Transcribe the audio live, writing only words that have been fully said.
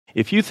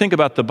If you think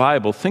about the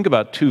Bible, think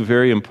about two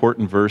very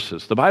important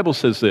verses. The Bible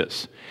says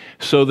this,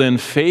 so then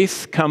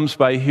faith comes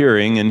by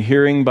hearing, and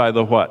hearing by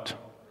the what?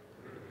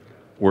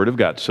 Word of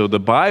God. So the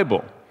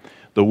Bible,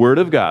 the Word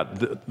of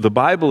God, the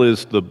Bible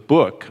is the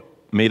book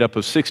made up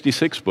of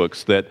 66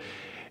 books that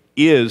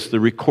is the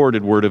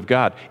recorded Word of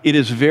God. It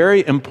is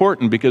very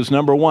important because,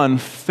 number one,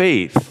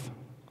 faith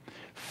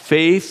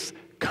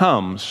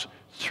comes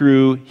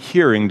through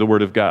hearing the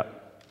Word of God.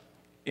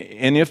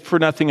 And if for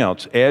nothing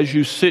else, as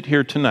you sit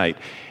here tonight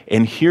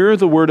and hear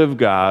the Word of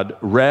God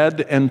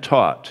read and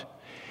taught,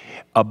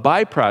 a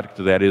byproduct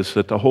of that is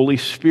that the Holy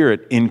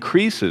Spirit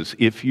increases,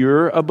 if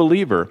you're a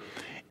believer,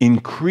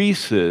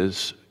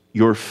 increases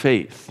your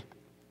faith.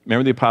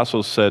 Remember the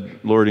apostles said,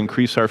 Lord,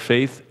 increase our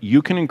faith?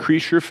 You can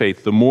increase your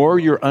faith the more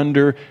you're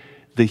under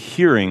the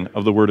hearing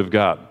of the Word of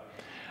God.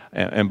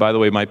 And by the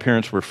way, my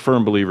parents were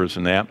firm believers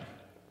in that.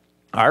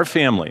 Our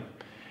family,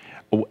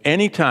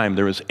 anytime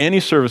there was any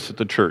service at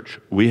the church,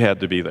 we had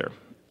to be there.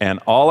 And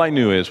all I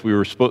knew is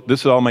this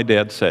is all my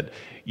dad said,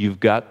 you've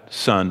got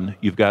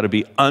to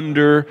be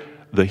under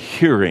the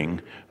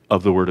hearing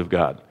of the Word of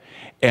God.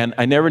 And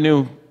I never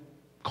knew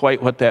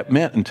quite what that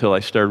meant until I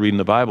started reading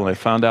the Bible, and I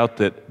found out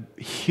that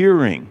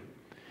hearing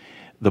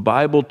the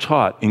Bible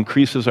taught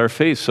increases our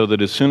faith, so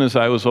that as soon as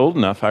I was old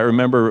enough, I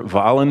remember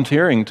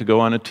volunteering to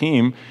go on a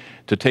team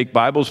to take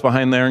Bibles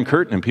behind the Iron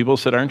Curtain, and people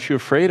said, aren't you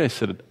afraid? I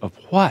said, of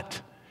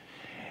what?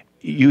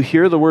 You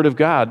hear the Word of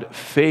God,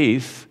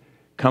 faith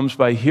comes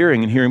by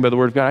hearing, and hearing by the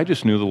Word of God. I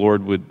just knew the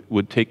Lord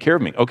would take care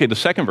of me. Okay, the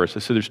second verse, I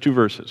said there's two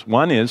verses.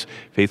 One is,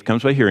 faith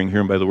comes by hearing,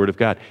 hearing by the Word of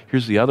God.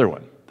 Here's the other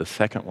one, the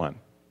second one.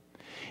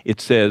 It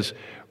says,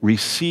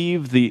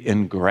 receive the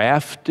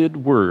engrafted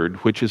word,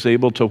 which is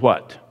able to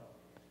what?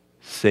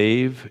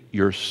 Save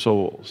your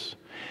souls.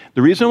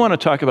 The reason I want to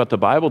talk about the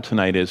Bible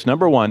tonight is,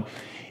 number one,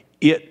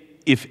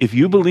 if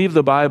you believe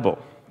the Bible,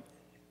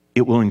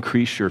 it will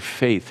increase your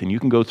faith, and you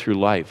can go through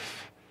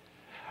life.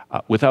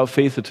 Without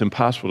faith, it's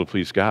impossible to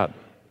please God.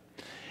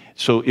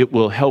 So it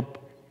will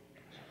help.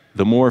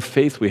 The more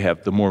faith we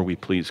have, the more we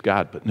please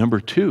God. But number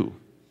two,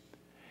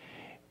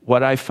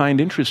 what I find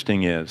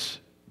interesting is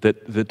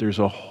that there's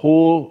a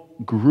whole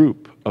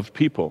group of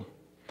people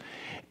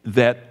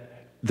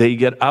that they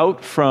get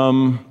out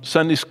from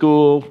Sunday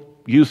school,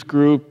 youth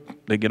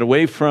group, they get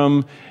away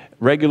from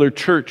regular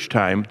church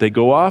time, they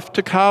go off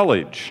to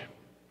college,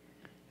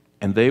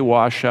 and they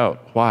wash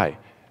out. Why?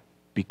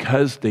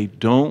 Because they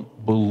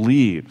don't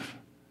believe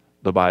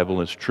the Bible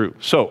is true.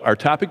 So, our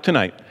topic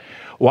tonight,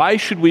 why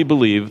should we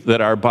believe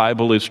that our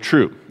Bible is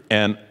true?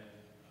 And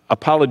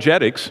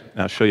apologetics,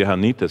 I'll show you how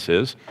neat this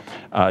is.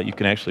 You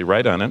can actually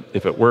write on it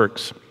if it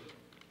works.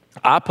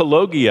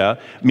 Apologia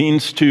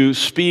means to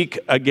speak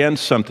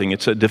against something.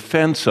 It's a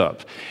defense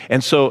of.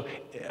 And so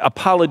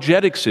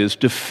apologetics is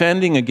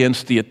defending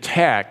against the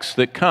attacks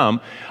that come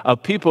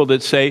of people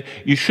that say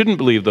you shouldn't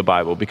believe the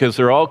Bible because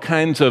there are all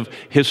kinds of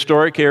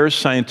historic errors,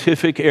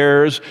 scientific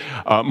errors,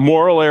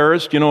 moral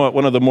errors. Do you know what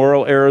one of the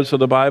moral errors of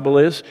the Bible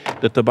is?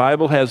 That the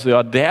Bible has the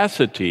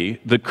audacity,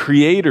 the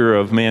creator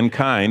of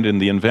mankind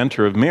and the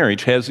inventor of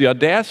marriage has the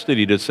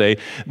audacity to say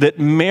that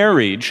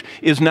marriage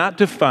is not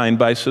defined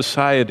by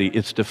society,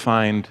 it's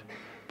defined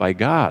by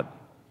God.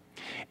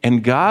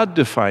 And God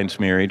defines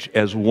marriage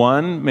as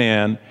one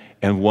man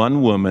and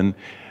one woman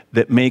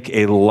that make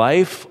a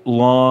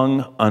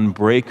lifelong,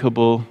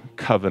 unbreakable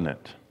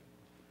covenant.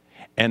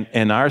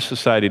 And our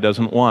society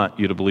doesn't want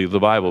you to believe the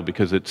Bible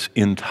because it's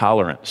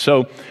intolerant.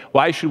 So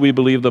why should we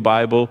believe the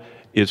Bible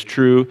is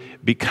true?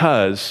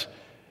 Because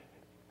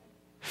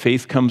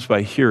faith comes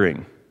by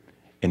hearing,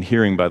 and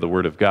hearing by the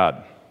Word of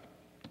God.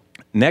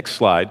 Next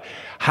slide.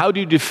 How do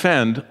you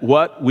defend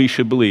what we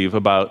should believe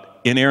about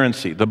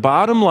inerrancy? The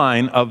bottom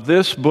line of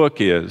this book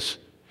is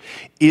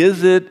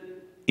it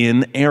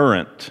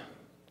inerrant?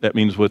 That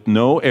means with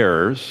no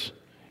errors,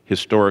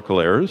 historical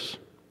errors,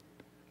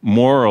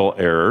 moral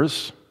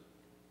errors,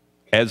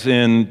 as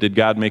in, did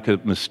God make a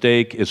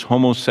mistake? Is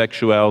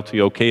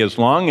homosexuality okay? As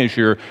long as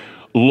you're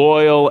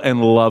loyal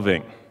and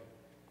loving.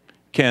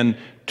 Can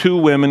two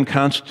women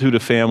constitute a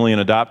family and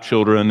adopt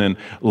children and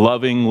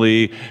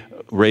lovingly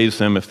raise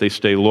them if they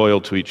stay loyal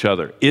to each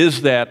other?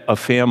 Is that a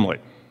family?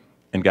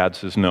 And God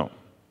says no.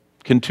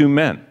 Can two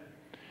men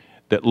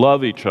that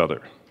love each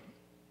other,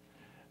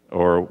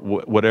 or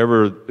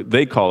whatever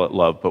they call it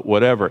love, but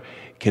whatever,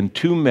 can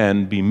two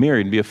men be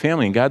married and be a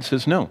family? And God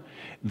says no.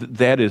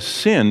 That is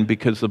sin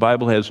because the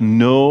Bible has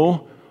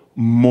no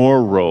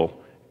moral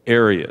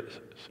areas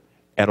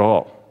at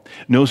all.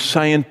 No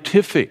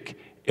scientific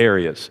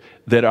areas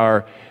that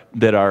are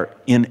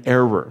in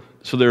error.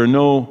 So there are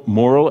no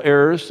moral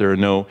errors, there are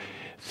no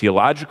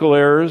theological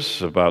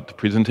errors about the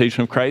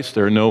presentation of Christ,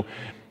 there are no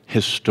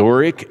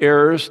historic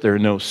errors, there are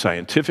no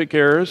scientific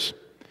errors.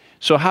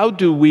 So how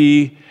do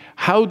we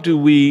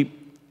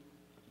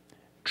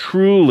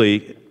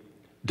truly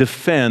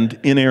defend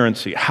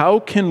inerrancy? How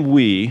can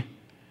we,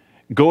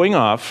 going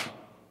off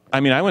I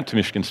mean, I went to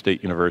Michigan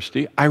State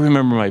University. I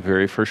remember my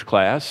very first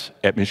class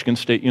at Michigan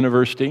State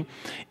University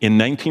in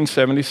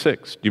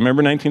 1976. Do you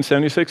remember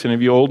 1976? Any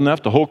of you old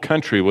enough? The whole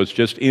country was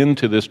just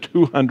into this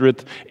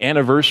 200th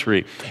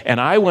anniversary. And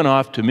I went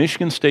off to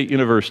Michigan State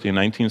University in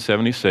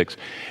 1976,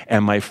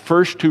 and my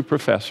first two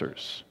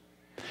professors,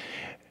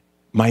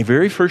 my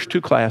very first two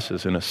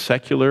classes in a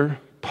secular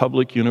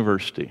public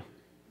university,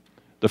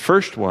 the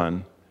first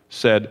one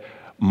said,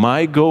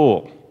 my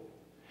goal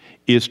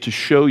is to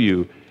show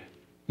you.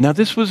 Now,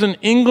 this was an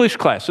English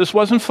class. This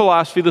wasn't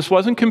philosophy. This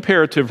wasn't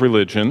comparative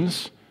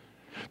religions.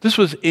 This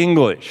was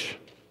English.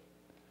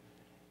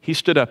 He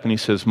stood up and he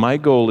says, my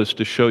goal is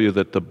to show you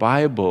that the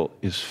Bible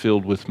is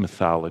filled with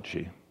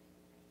mythology.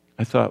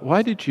 I thought,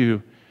 why did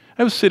you?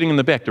 I was sitting in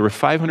the back. There were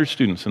 500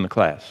 students in the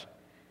class.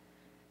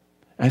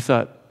 I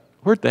thought,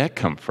 where'd that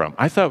come from?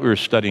 I thought we were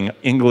studying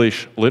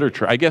English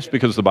literature. I guess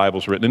because the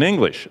Bible's written in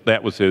English.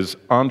 That was his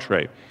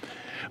entree.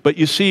 But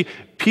you see,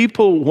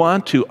 people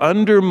want to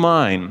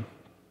undermine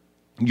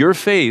your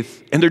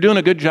faith, and they're doing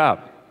a good job.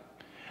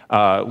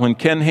 When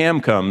Ken Ham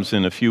comes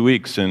in a few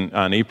weeks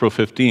on April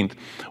 15th,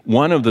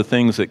 one of the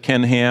things that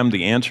Ken Ham,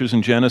 the Answers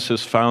in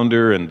Genesis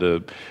founder and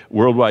the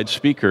worldwide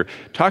speaker,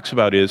 talks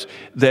about is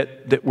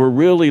that we're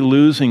really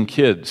losing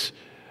kids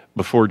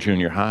before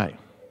junior high.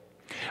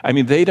 I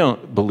mean, they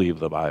don't believe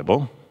the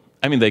Bible.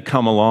 I mean, they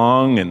come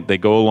along and they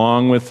go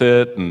along with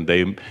it and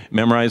they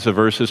memorize the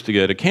verses to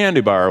get a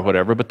candy bar or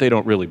whatever, but they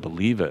don't really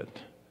believe it.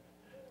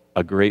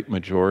 A great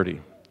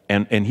majority.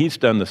 And he's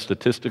done the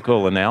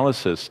statistical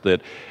analysis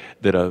that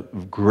a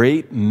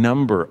great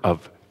number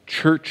of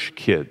church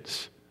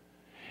kids,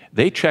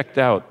 they checked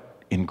out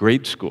in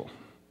grade school.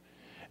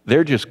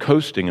 They're just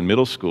coasting in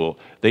middle school.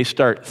 They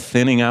start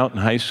thinning out in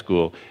high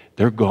school.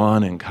 They're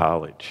gone in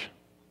college.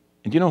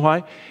 And you know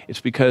why?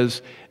 It's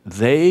because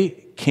they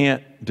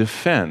can't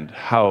defend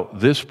how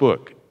this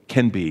book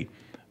can be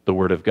the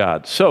Word of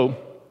God. So,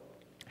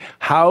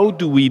 how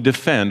do we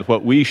defend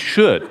what we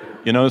should?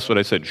 You notice what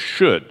I said,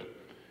 should.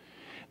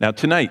 Now,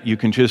 tonight, you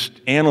can just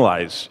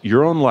analyze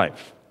your own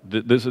life.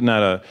 This is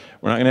not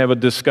we're not going to have a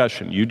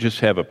discussion. You just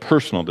have a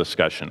personal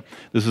discussion.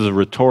 This is a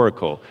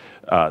rhetorical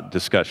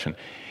discussion.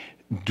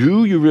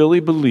 Do you really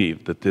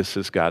believe that this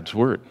is God's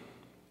Word?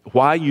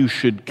 Why you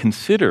should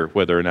consider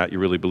whether or not you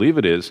really believe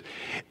it is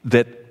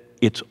that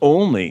it's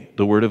only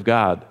the Word of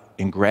God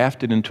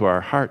engrafted into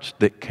our hearts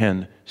that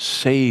can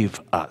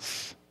save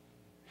us.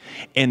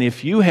 And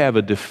if you have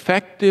a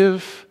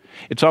defective,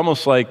 it's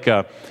almost like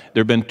there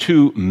have been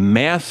two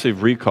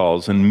massive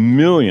recalls and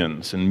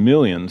millions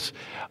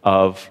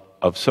of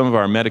some of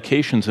our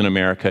medications in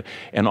America,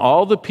 and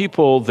all the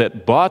people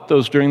that bought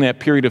those during that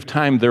period of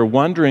time, they're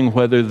wondering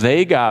whether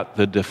they got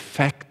the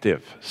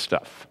defective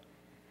stuff.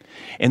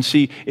 And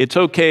see, it's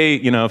okay,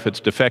 if it's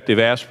defective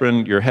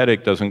aspirin, your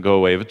headache doesn't go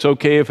away. If it's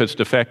okay if it's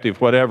defective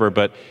whatever,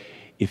 but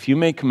if you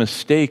make a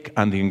mistake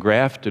on the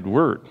engrafted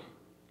Word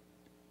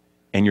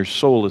and your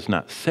soul is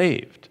not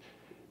saved,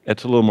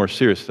 that's a little more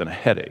serious than a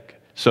headache.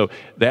 So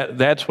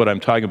that's what I'm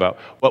talking about,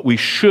 what we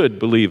should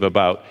believe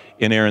about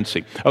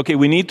inerrancy. Okay,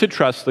 we need to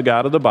trust the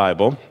God of the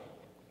Bible,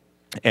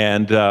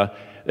 and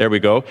there we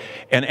go,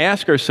 and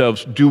ask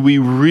ourselves, do we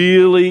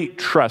really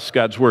trust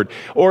God's Word?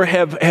 Or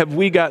have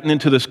we gotten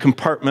into this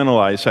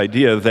compartmentalized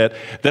idea that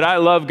I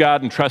love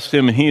God and trust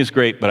Him and He is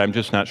great, but I'm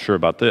just not sure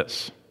about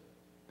this?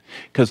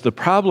 Because the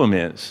problem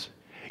is,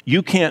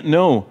 you can't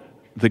know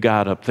the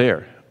God up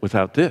there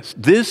without this.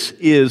 This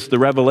is the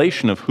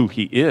revelation of who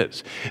He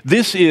is.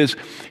 This is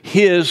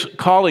His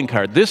calling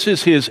card. This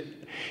is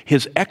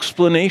His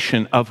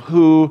explanation of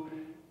who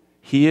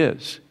He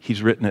is.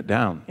 He's written it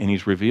down and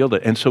He's revealed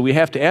it. And so we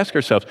have to ask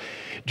ourselves,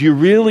 do you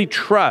really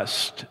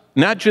trust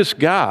not just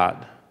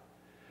God,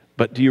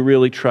 but do you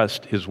really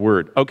trust His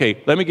Word?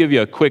 Okay, let me give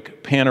you a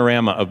quick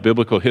panorama of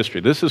biblical history.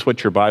 This is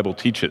what your Bible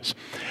teaches.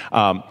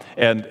 I'm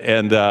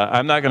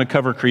not going to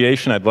cover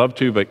creation. I'd love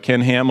to, but Ken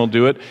Ham will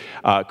do it.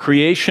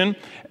 Creation,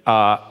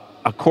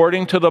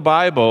 according to the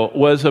Bible,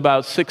 was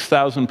about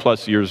 6,000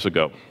 plus years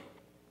ago.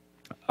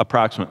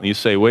 Approximately. You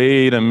say,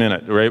 wait a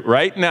minute.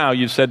 Right now,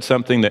 you said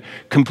something that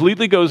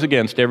completely goes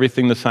against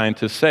everything the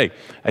scientists say.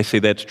 I say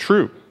that's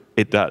true.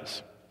 It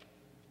does.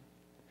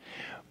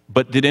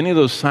 But did any of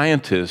those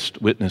scientists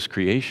witness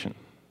creation?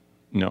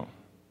 No.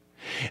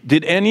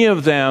 Did any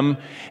of them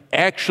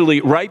actually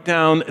write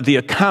down the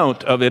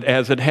account of it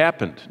as it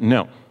happened?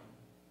 No.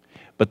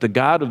 But the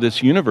God of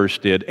this universe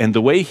did, and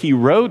the way He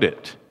wrote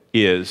it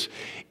is,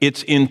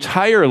 it's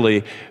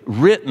entirely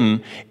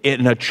written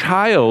in a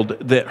child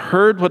that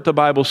heard what the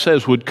Bible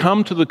says would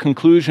come to the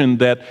conclusion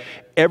that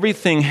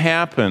everything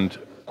happened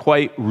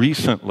quite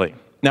recently.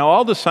 Now,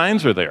 all the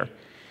signs are there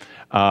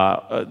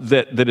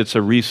that it's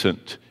a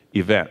recent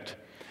event.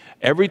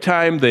 Every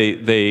time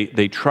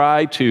they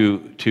try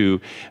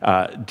to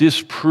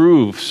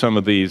disprove some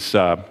of these,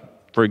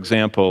 for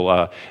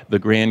example, the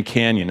Grand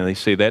Canyon, and they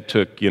say that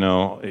took,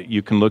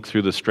 you can look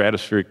through the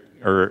stratospheric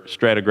or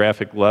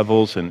stratigraphic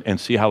levels and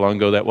see how long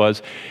ago that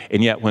was.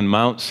 And yet when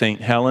Mount St.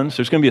 Helens,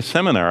 there's going to be a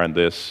seminar on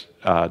this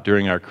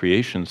during our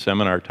creation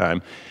seminar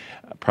time,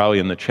 probably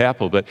in the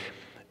chapel, but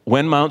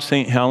when Mount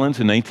St. Helens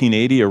in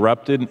 1980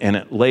 erupted and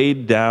it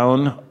laid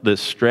down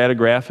this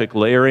stratigraphic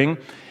layering,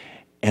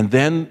 and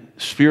then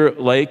Spirit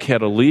Lake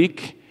had a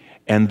leak,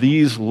 and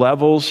these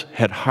levels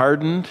had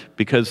hardened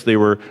because they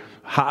were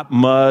hot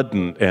mud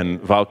and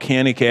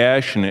volcanic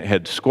ash, and it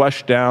had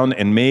squashed down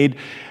and made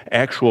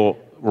actual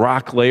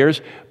rock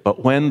layers.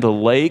 But when the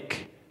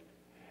lake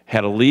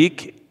had a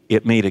leak,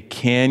 it made a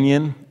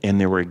canyon, and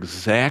there were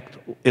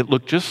it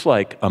looked just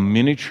like a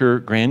miniature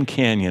Grand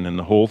Canyon, and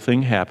the whole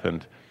thing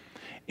happened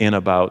in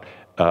about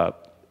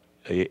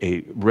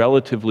a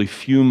relatively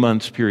few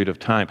months period of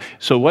time.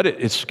 So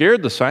it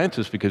scared the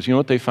scientists, because you know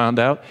what they found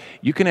out?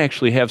 You can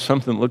actually have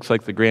something that looks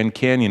like the Grand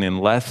Canyon in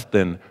less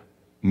than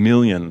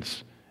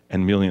millions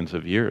and millions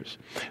of years.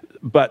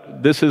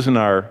 But this isn't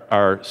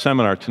our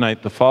seminar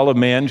tonight. The fall of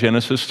man,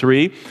 Genesis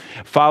 3,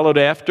 followed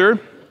after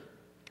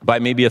by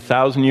maybe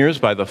 1,000 years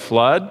by the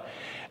flood.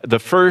 The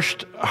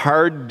first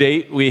hard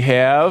date we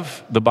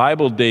have, the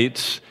Bible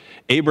dates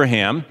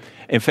Abraham.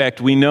 In fact,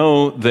 we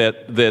know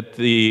that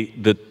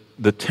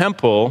the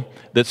temple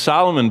that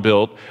Solomon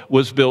built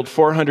was built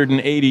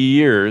 480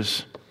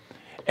 years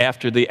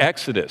after the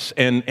Exodus.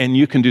 And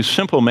you can do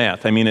simple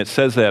math. I mean, it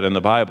says that in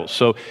the Bible.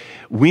 So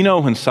we know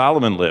when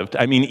Solomon lived.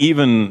 I mean,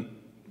 even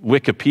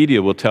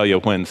Wikipedia will tell you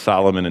when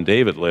Solomon and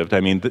David lived.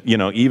 I mean, you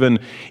know, even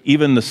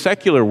the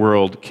secular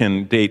world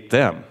can date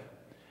them.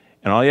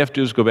 And all you have to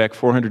do is go back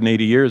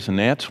 480 years, and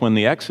that's when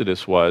the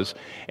Exodus was.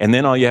 And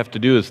then all you have to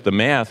do is the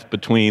math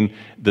between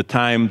the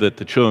time that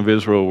the children of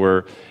Israel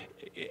were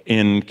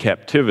in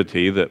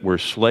captivity, that were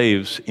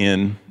slaves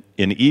in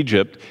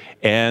Egypt,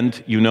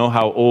 and you know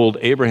how old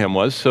Abraham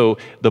was. So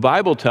the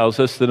Bible tells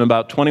us that in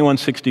about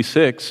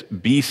 2166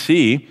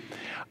 BC,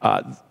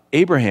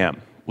 Abraham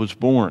was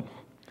born.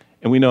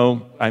 And we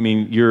know, I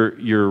mean,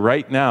 you're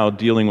right now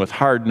dealing with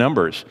hard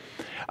numbers.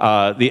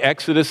 The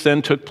Exodus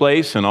then took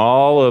place and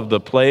all of the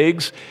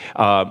plagues.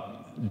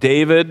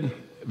 David,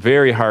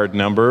 very hard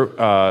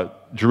number.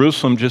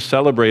 Jerusalem just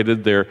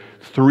celebrated their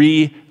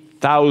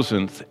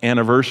 3,000th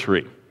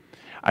anniversary.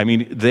 I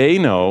mean, they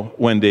know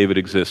when David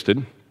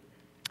existed.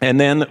 And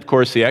then, of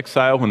course, the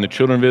exile, when the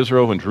children of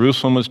Israel, when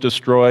Jerusalem was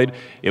destroyed,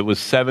 it was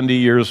 70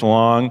 years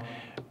long.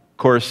 Of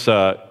course,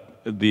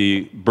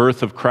 the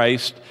birth of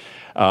Christ,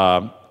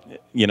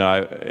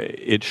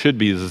 it should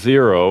be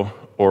 0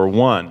 or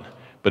 1.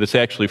 But it's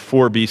actually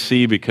 4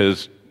 BC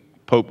because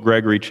Pope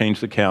Gregory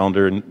changed the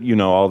calendar, and you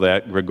know all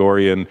that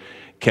Gregorian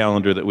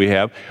calendar that we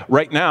have.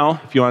 Right now,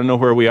 if you want to know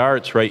where we are,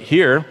 it's right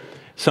here.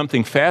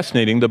 Something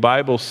fascinating. The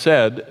Bible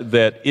said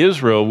that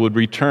Israel would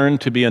return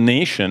to be a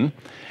nation.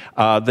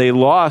 They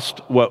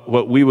lost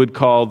what we would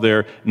call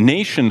their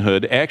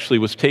nationhood, actually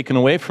was taken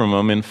away from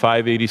them in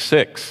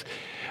 586.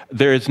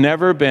 There has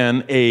never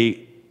been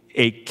a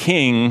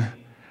king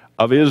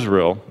of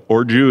Israel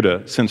or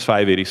Judah since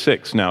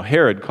 586. Now,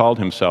 Herod called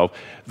himself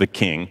the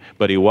king,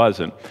 but he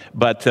wasn't.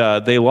 But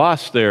they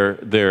lost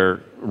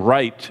their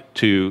right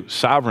to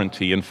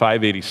sovereignty in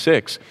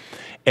 586.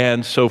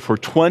 And so for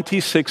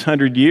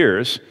 2,600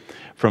 years,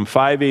 from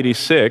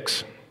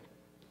 586,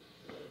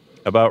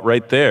 about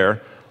right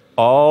there,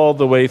 all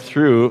the way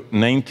through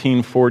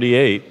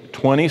 1948,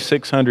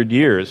 2,600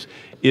 years,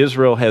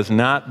 Israel has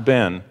not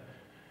been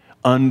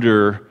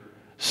under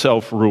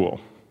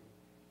self-rule.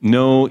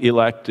 No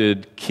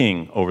elected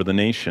king over the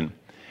nation.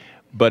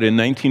 But in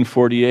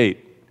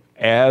 1948,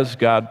 as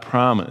God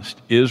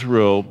promised,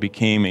 Israel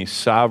became a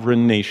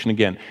sovereign nation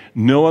again.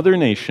 No other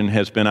nation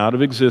has been out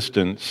of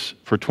existence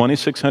for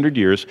 2,600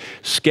 years,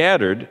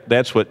 scattered.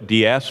 That's what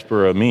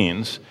diaspora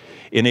means.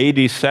 In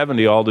AD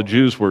 70, all the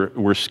Jews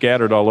were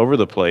scattered all over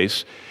the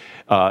place.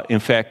 In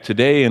fact,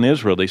 today in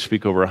Israel, they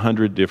speak over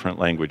 100 different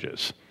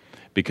languages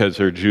because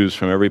they're Jews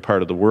from every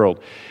part of the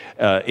world.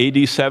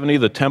 AD 70,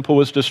 the temple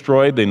was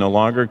destroyed. They no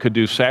longer could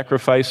do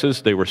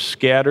sacrifices. They were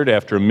scattered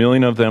after 1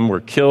 million of them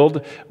were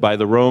killed by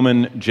the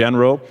Roman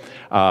general,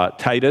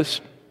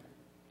 Titus.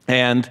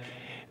 And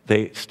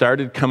they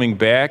started coming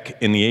back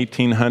in the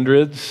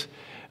 1800s,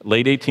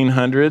 late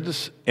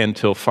 1800s,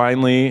 until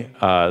finally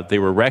they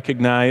were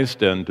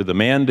recognized under the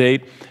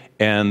mandate,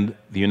 and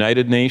the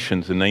United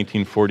Nations in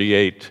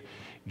 1948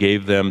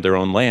 gave them their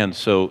own land.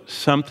 So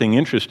something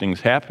interesting is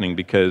happening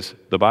because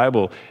the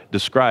Bible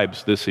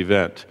describes this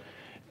event,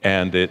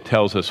 and it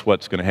tells us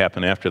what's going to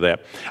happen after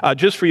that.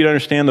 Just for you to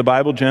understand, the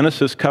Bible,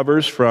 Genesis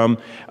covers from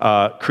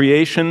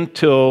creation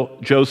till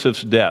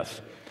Joseph's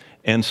death.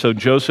 And so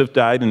Joseph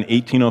died in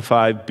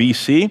 1805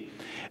 BC.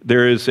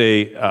 There is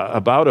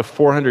about a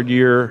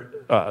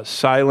 400-year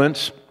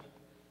silence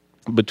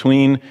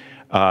between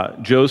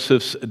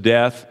Joseph's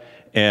death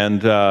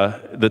and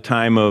the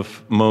time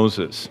of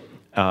Moses,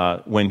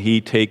 when he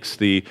takes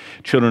the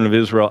children of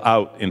Israel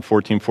out in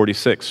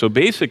 1446. So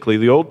basically,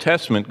 the Old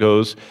Testament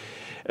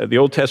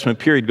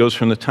period goes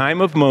from the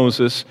time of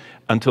Moses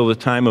until the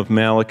time of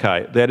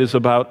Malachi. That is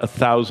about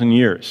 1,000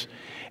 years.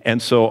 And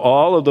so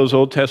all of those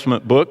Old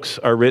Testament books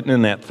are written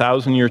in that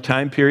 1,000-year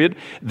time period.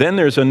 Then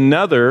there's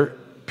another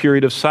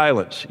period of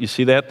silence. You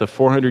see that? The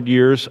 400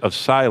 years of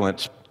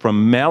silence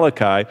from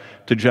Malachi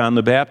to John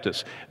the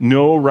Baptist.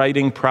 No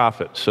writing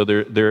prophets. So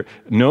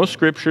no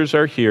scriptures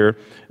are here,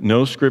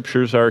 no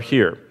scriptures are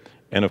here.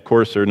 And of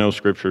course, there are no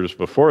scriptures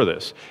before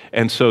this.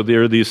 And so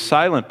there are these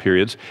silent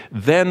periods.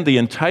 Then the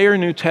entire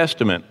New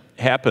Testament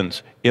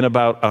happens in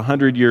about a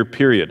 100-year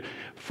period,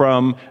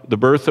 from the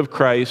birth of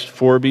Christ,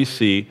 4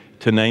 BC,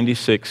 to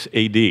 96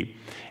 AD.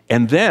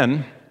 And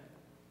then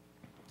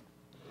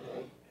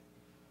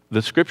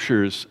the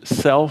scriptures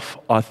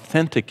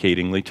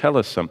self-authenticatingly tell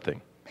us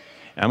something.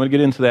 I'm going to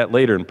get into that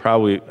later, and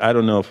probably, I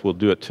don't know if we'll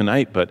do it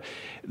tonight, but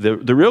the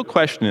real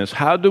question is,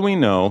 how do we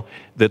know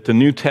that the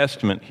New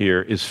Testament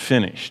here is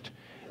finished?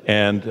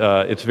 And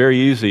it's very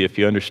easy if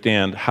you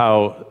understand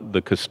how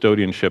the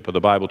custodianship of the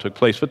Bible took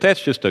place. But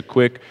that's just a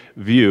quick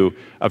view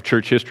of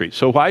church history.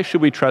 So why should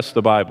we trust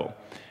the Bible?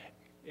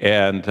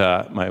 And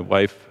my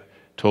wife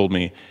told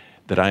me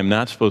that I'm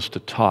not supposed to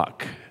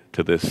talk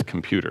to this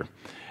computer,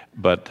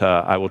 but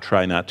I will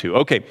try not to.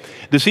 Okay,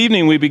 this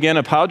evening we begin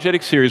an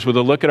apologetic series with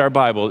a look at our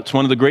Bible. It's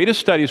one of the greatest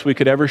studies we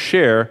could ever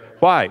share.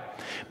 Why?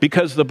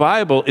 Because the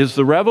Bible is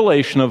the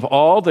revelation of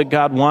all that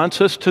God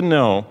wants us to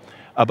know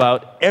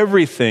about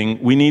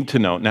everything we need to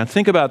know. Now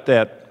think about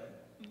that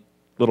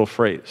little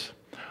phrase.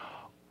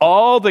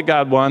 All that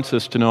God wants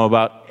us to know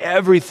about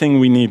everything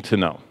we need to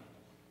know.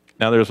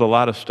 Now there's a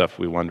lot of stuff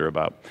we wonder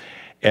about.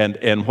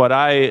 And what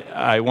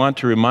I want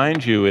to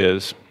remind you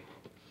is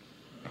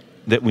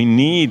that we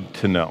need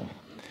to know.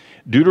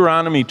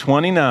 Deuteronomy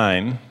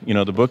 29,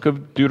 the book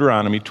of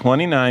Deuteronomy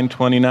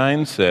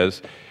 29:29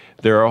 says,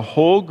 there are a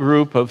whole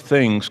group of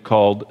things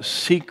called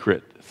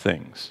secret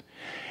things.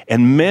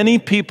 And many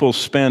people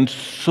spend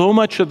so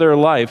much of their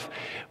life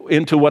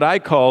into what I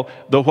call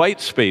the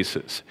white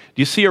spaces.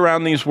 Do you see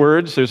around these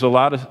words?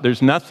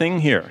 There's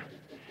nothing here.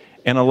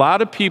 And a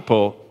lot of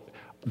people,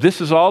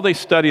 this is all they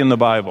study in the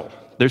Bible.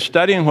 They're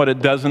studying what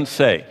it doesn't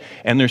say,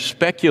 and they're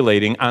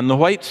speculating on the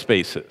white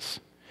spaces.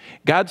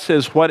 God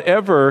says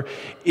whatever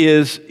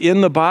is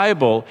in the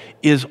Bible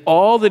is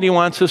all that he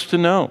wants us to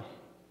know.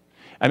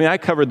 I mean, I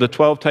covered the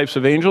 12 types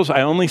of angels.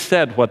 I only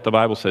said what the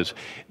Bible says.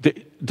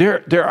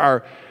 There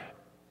are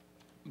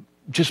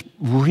just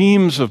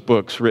reams of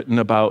books written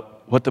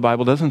about what the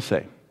Bible doesn't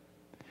say.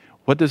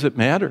 What does it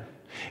matter?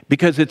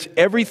 Because it's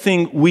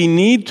everything we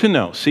need to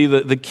know. See,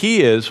 the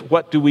key is,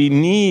 what do we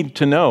need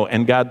to know?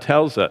 And God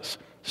tells us.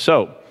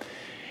 So,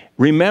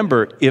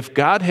 remember, if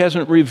God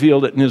hasn't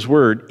revealed it in his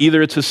word,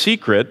 either it's a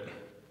secret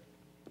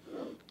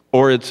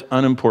or it's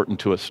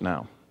unimportant to us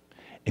now.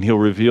 And he'll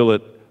reveal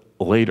it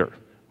later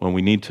when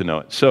we need to know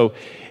it. So,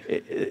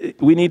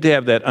 we need to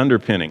have that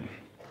underpinning.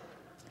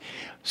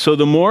 So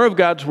the more of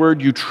God's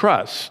word you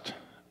trust,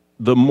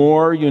 the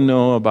more you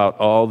know about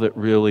all that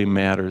really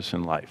matters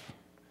in life.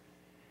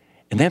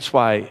 And that's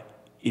why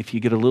if you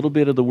get a little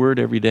bit of the word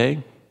every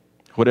day,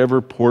 whatever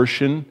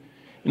portion,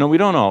 we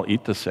don't all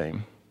eat the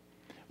same.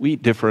 We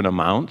eat different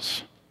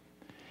amounts.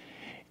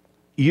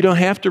 You don't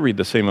have to read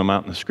the same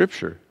amount in the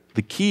scripture.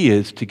 The key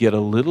is to get a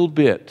little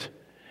bit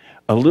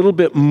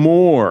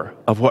more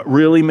of what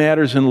really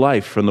matters in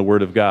life from the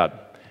word of God.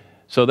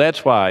 So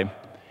that's why.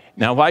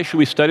 Now, why should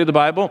we study the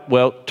Bible?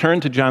 Well, turn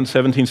to John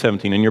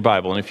 17:17 in your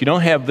Bible. And if you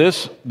don't have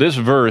this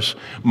verse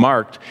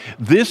marked,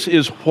 this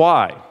is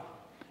why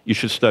you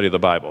should study the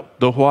Bible.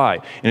 The why.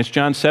 And it's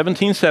John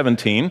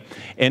 17:17.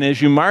 And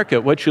as you mark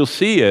it, what you'll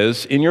see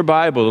is, in your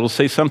Bible, it'll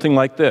say something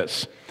like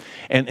this.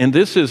 And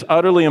this is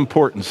utterly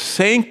important.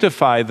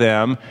 Sanctify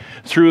them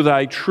through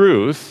thy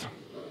truth.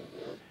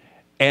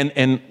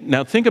 And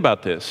now think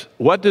about this.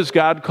 What does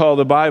God call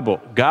the Bible?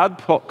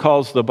 God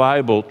calls the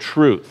Bible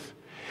truth.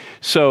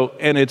 So,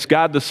 and it's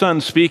God the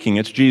Son speaking.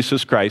 It's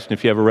Jesus Christ. And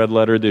if you have a red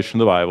letter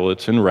edition of the Bible,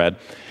 it's in red.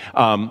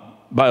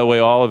 By the way,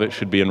 all of it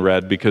should be in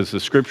red because the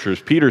scriptures,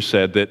 Peter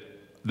said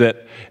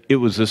that it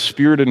was the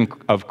Spirit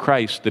of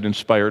Christ that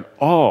inspired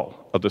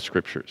all of the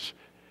scriptures.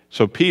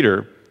 So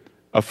Peter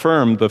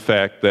affirmed the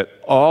fact that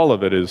all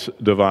of it is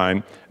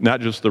divine,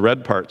 not just the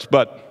red parts.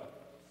 But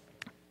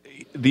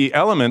the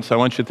elements I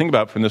want you to think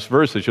about from this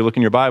verse as you look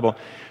in your Bible,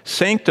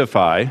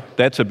 sanctify,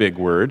 that's a big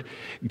word.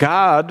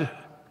 God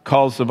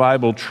calls the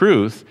Bible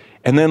truth,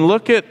 and then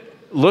look at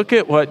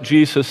what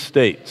Jesus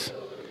states.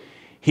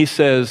 He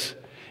says,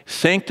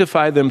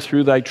 sanctify them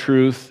through thy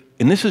truth,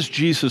 and this is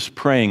Jesus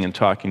praying and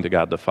talking to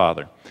God the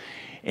Father.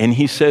 And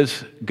he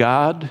says,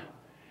 God,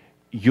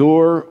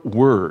 your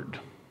word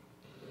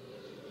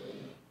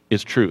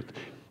is truth.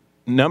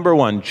 Number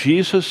one,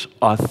 Jesus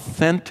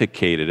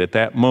authenticated at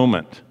that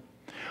moment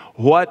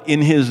what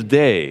in his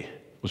day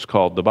was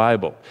called the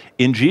Bible.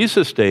 In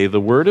Jesus' day,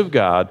 the Word of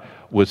God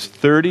was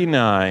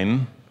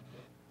 39.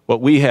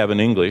 What we have in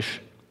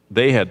English,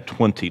 they had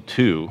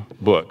 22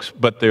 books,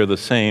 but they're the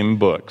same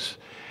books.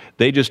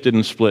 They just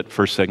didn't split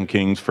 1st, 2nd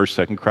Kings,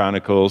 1st, 2nd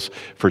Chronicles,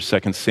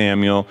 1st, 2nd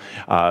Samuel.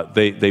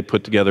 They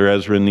put together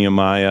Ezra and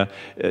Nehemiah.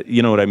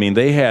 You know what I mean?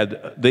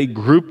 They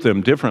grouped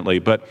them differently,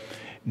 but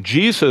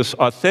Jesus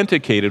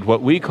authenticated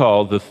what we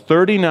call the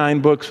 39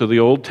 books of the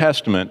Old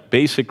Testament.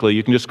 Basically,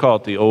 you can just call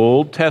it the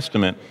Old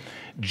Testament.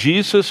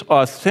 Jesus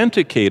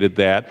authenticated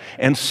that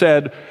and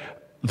said,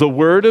 the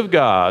Word of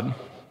God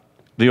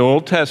the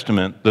Old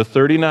Testament, the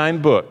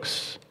 39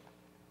 books,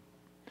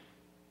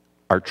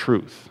 are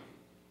truth.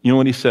 You know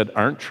what he said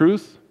aren't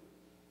truth?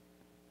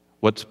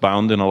 What's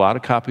bound in a lot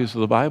of copies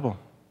of the Bible.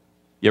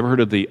 You ever heard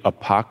of the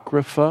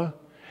Apocrypha?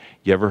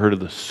 You ever heard of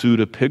the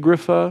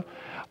Pseudepigrapha?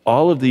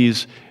 All of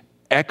these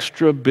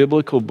extra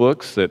biblical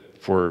books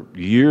that for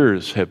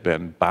years have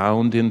been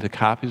bound into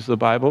copies of the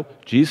Bible.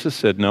 Jesus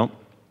said, no.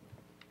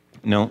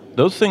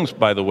 Those things,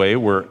 by the way,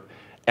 were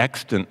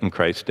extant in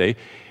Christ's day.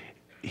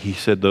 He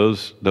said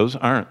those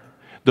aren't.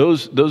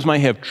 Those might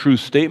have true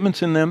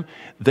statements in them.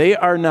 They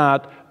are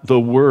not the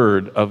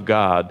Word of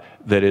God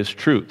that is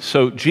truth.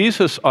 So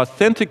Jesus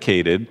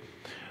authenticated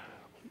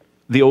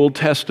the Old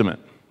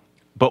Testament.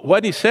 But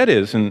what he said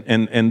is,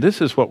 and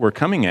this is what we're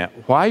coming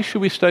at, why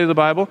should we study the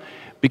Bible?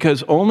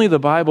 Because only the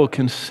Bible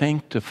can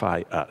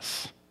sanctify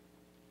us.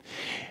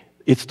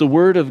 It's the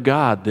Word of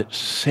God that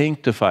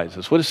sanctifies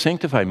us. What does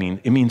sanctify mean?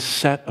 It means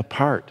set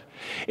apart.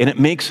 And it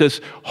makes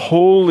us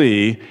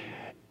holy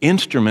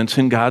instruments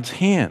in God's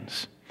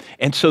hands.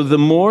 And so the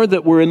more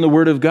that we're in the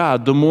Word of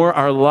God, the more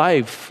our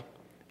life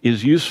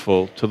is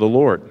useful to the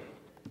Lord.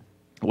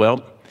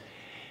 Well,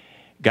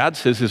 God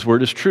says His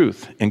Word is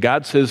truth. And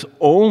God says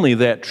only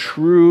that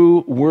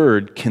true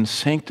Word can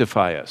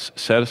sanctify us,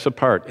 set us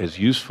apart as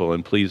useful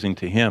and pleasing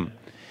to Him.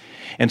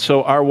 And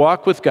so our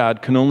walk with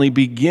God can only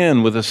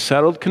begin with a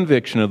settled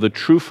conviction of the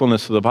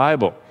truthfulness of the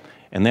Bible.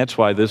 And that's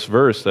why this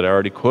verse that I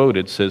already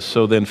quoted says,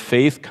 so then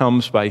faith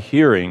comes by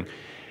hearing,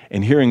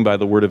 and hearing by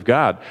the Word of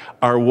God.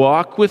 Our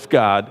walk with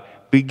God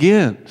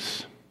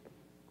begins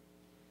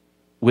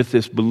with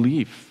this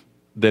belief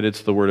that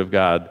it's the Word of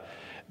God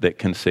that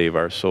can save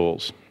our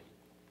souls.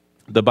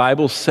 The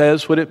Bible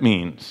says what it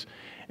means,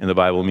 and the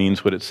Bible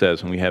means what it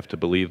says, and we have to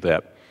believe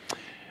that.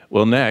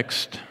 Well,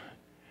 next,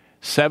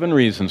 7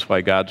 reasons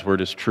why God's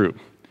Word is true.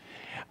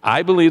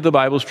 I believe the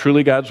Bible is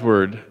truly God's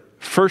Word,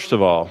 first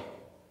of all,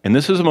 and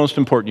this is the most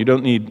important. You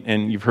don't need,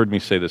 and you've heard me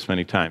say this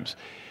many times,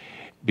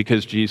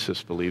 because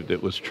Jesus believed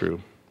it was true.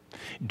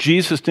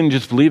 Jesus didn't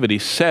just believe it, He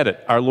said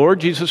it. Our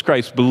Lord Jesus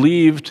Christ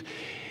believed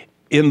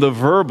in the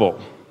verbal.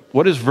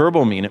 What does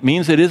verbal mean? It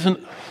means it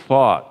isn't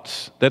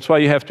thoughts. That's why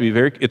you have to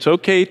be it's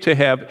okay to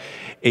have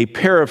a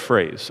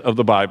paraphrase of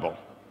the Bible,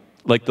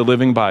 like the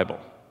Living Bible.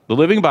 The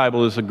Living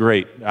Bible is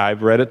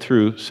I've read it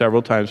through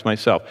several times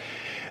myself.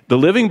 The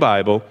Living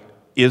Bible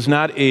is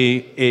not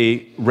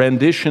a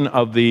rendition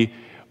of the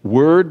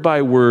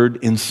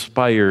word-by-word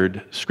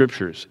inspired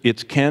scriptures.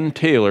 It's Ken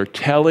Taylor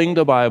telling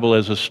the Bible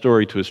as a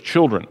story to his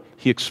children.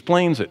 He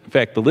explains it. In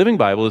fact, the Living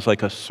Bible is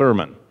like a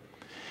sermon.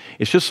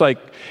 It's just like,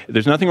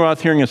 there's nothing wrong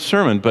with hearing a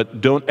sermon, but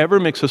don't ever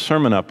mix a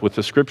sermon up with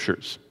the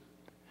scriptures.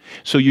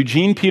 So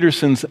Eugene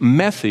Peterson's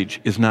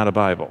message is not a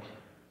Bible.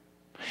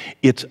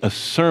 It's a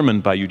sermon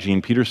by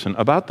Eugene Peterson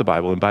about the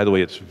Bible, and by the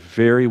way, it's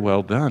very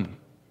well done,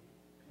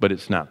 but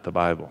it's not the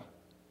Bible.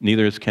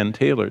 Neither is Ken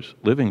Taylor's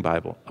Living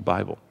Bible a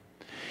Bible.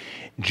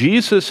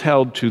 Jesus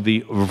held to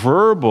the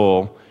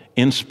verbal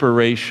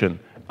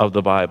inspiration of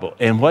the Bible.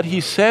 And what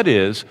he said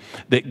is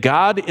that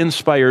God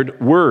inspired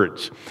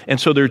words. And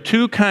so there are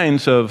 2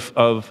 kinds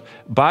of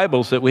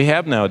Bibles that we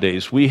have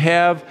nowadays. We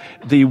have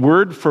the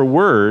word for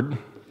word,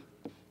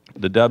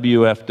 the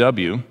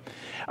WFW,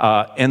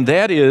 and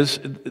that is,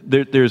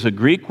 there's a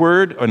Greek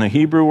word and a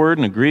Hebrew word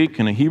and a Greek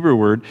and a Hebrew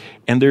word,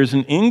 and there's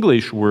an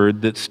English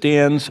word that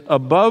stands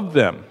above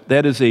them.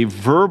 That is a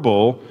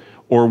verbal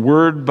or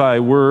word by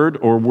word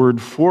or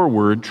word for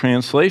word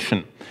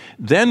translation.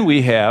 Then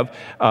we have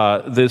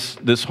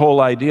this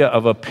whole idea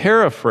of a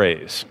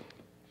paraphrase,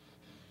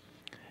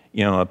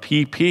 a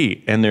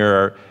PP, and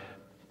there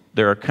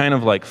are kind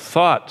of like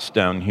thoughts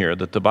down here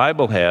that the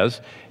Bible has,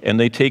 and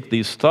they take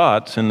these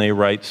thoughts and they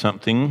write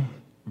something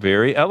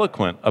very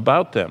eloquent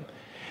about them.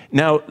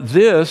 Now,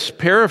 this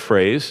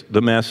paraphrase,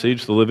 the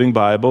Message, the Living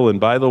Bible, and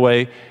by the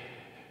way,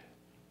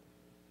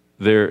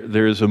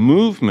 there is a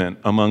movement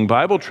among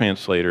Bible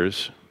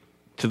translators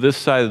to this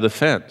side of the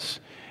fence.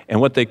 And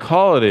what they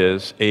call it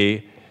is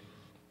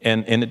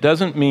and it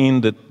doesn't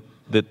mean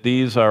that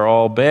these are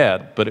all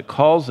bad, but it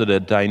calls it a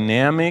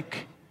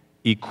dynamic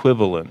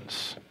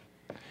equivalence.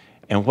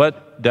 And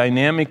what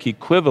dynamic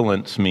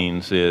equivalence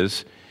means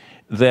is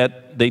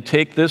that they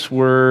take this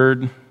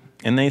word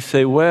and they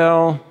say,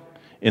 well,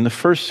 in the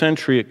first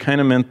century it kind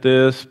of meant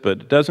this,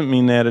 but it doesn't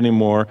mean that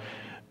anymore.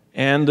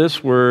 And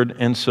this word,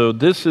 and so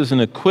this is an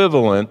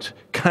equivalent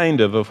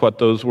kind of what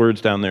those words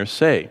down there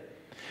say.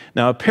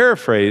 Now, a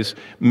paraphrase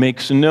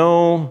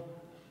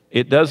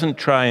it doesn't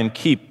try and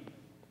keep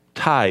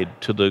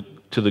tied to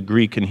the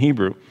Greek and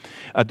Hebrew.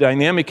 A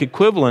dynamic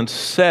equivalence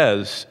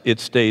says it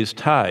stays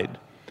tied.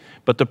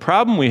 But the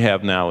problem we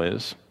have now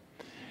is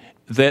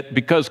that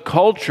because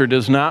culture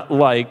does not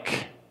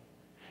like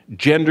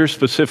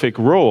gender-specific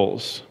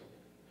roles,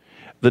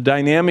 the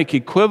dynamic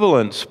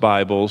equivalence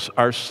Bibles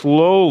are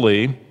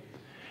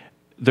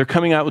they're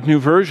coming out with new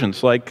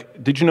versions.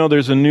 Like, did you know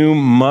there's a new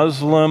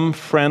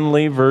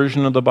Muslim-friendly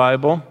version of the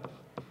Bible?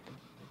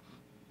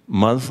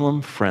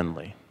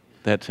 Muslim-friendly.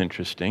 That's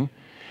interesting.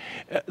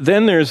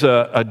 Then there's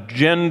a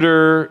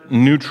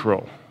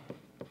gender-neutral.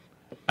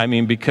 I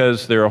mean,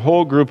 because there are a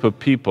whole group of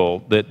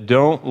people that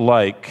don't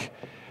like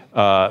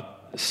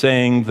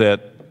saying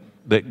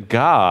that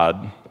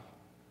God,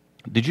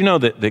 did you know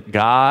that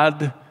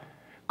God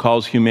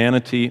calls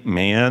humanity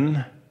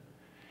man?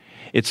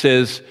 It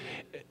says,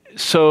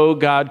 so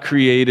God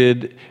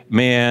created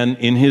man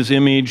in his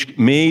image,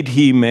 made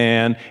he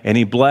man, and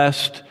he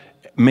blessed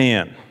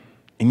man.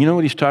 And you know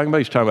what he's talking about?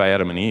 He's talking about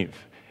Adam and Eve.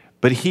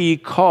 But he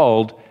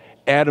called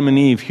Adam and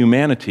Eve,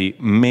 humanity,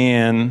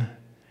 mankind,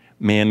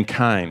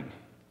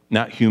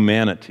 not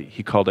humanity.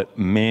 He called it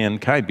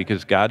mankind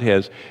because God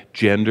has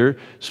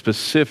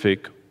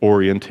gender-specific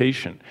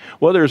orientation.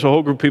 Well, there's a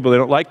whole group of people that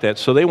don't like that,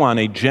 so they want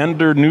a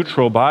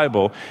gender-neutral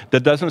Bible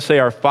that doesn't say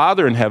our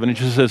Father in heaven, it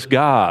just says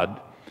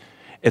God,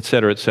 et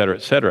cetera, et cetera,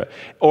 et cetera.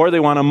 Or they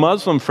want a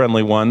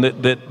Muslim-friendly one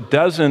that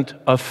doesn't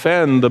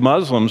offend the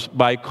Muslims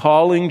by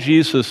calling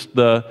Jesus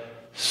the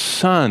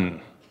Son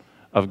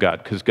of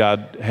God, because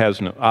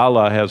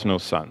Allah has no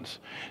sons.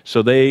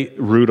 So they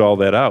root all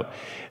that out.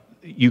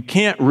 You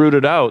can't root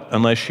it out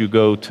unless you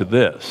go to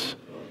this,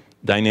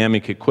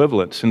 dynamic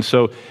equivalence. And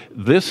so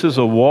this is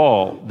a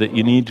wall that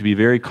you need to be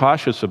very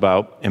cautious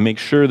about and make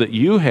sure that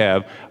you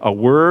have a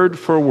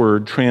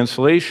word-for-word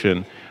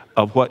translation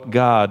of what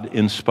God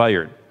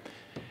inspired.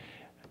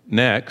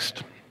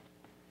 Next,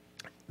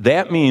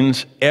 that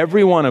means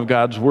every one of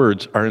God's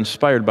words are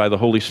inspired by the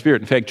Holy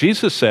Spirit. In fact,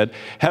 Jesus said,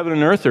 heaven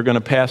and earth are going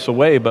to pass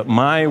away, but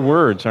my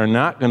words are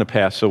not going to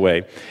pass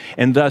away.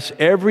 And thus,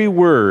 every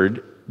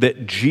word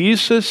that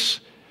Jesus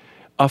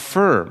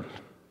affirmed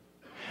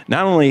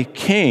not only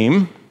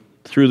came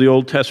through the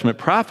Old Testament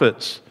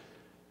prophets,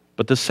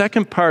 but the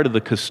second part of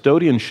the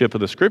custodianship of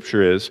the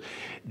Scripture is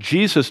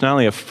Jesus not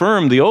only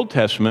affirmed the Old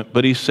Testament,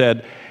 but he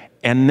said,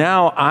 and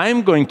now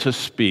I'm going to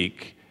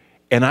speak,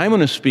 and I'm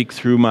going to speak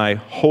through my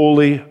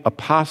holy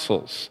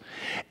apostles.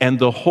 And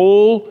the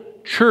whole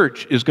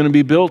church is going to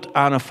be built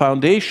on a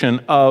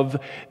foundation of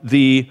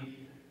the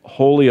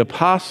holy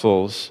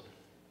apostles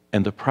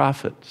and the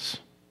prophets.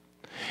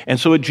 And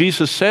so what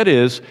Jesus said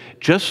is,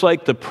 just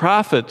like the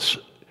prophets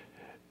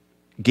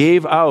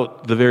gave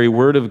out the very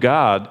word of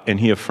God and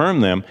he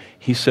affirmed them,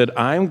 he said,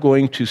 I'm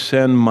going to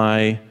send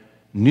my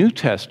New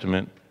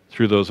Testament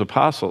through those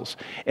apostles.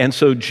 And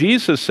so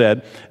Jesus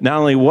said, not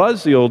only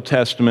was the Old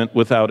Testament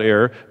without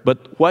error,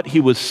 but what he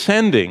was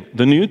sending,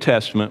 the New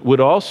Testament, would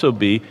also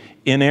be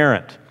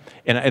inerrant.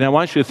 And I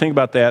want you to think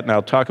about that, and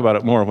I'll talk about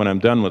it more when I'm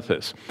done with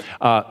this.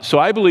 So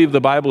I believe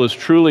the Bible is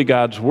truly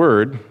God's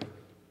Word.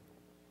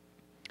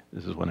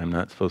 This is when I'm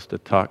not supposed to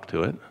talk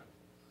to it.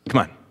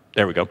 Come on,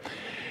 there we go.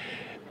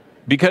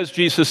 Because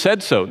Jesus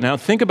said so. Now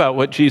think about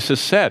what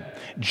Jesus said.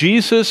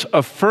 Jesus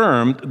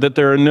affirmed that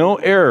there are no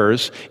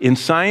errors in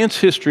science,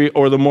 history,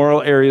 or the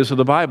moral areas of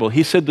the Bible.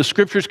 He said the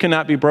Scriptures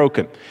cannot be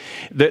broken.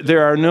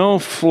 There are no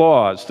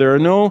flaws. There are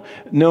no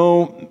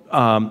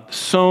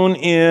sewn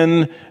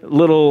in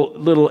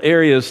little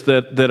areas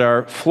that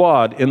are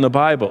flawed in the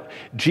Bible.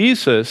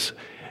 Jesus,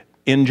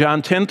 in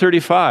John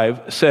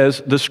 10:35,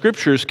 says the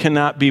Scriptures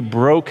cannot be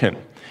broken.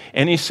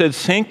 And he said,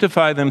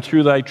 sanctify them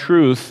through thy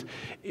truth.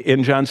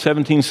 In John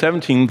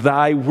 17:17,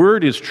 thy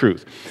word is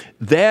truth.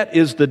 That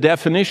is the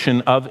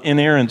definition of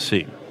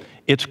inerrancy.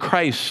 It's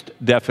Christ's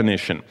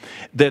definition,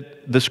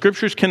 that the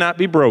Scriptures cannot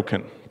be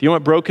broken. Do you know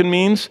what broken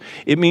means?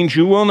 It means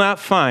you will not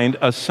find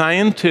a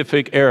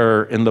scientific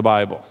error in the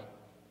Bible.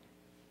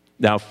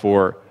 Now,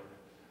 for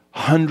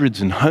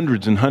hundreds and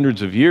hundreds and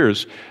hundreds of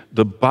years,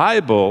 the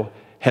Bible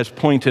has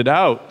pointed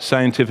out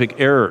scientific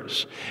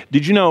errors.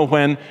 Did you know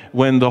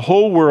when the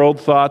whole world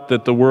thought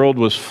that the world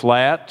was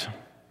flat?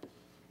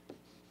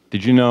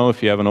 Did you know,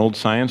 if you have an old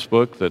science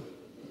book, that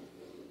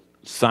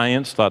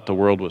science thought the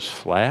world was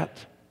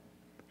flat?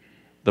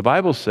 The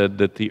Bible said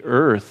that the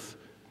earth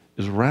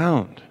is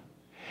round.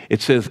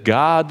 It says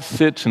God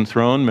sits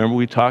enthroned. Remember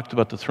we talked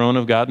about the throne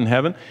of God in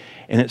heaven?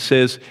 And it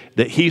says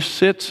that he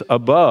sits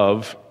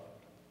above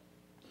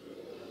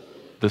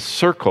the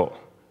circle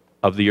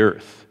of the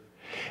earth.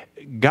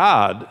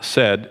 God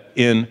said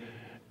in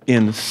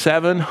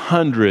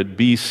 700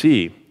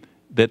 BC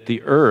that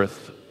the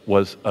earth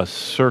was a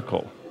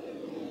circle.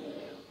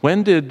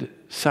 When did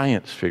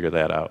science figure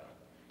that out?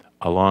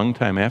 A long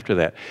time after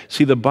that.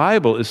 See, the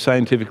Bible is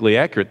scientifically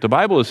accurate. The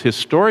Bible is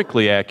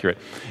historically accurate.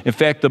 In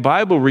fact, the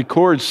Bible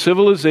records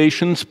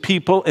civilizations,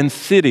 people, and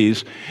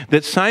cities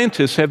that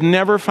scientists have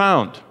never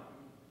found.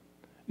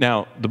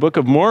 Now, the Book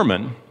of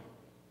Mormon,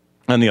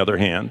 on the other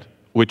hand,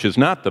 which is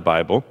not the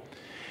Bible,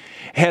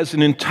 has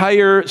an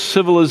entire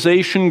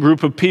civilization,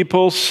 group of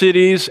people,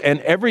 cities, and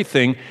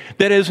everything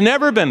that has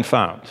never been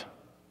found.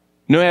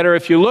 No matter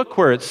if you look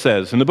where it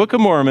says. In the Book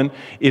of Mormon,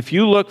 if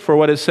you look for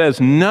what it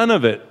says, none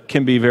of it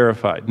can be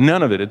verified.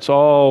 None of it. It's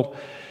all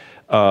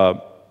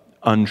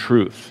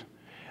untruth.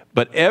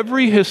 But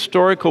every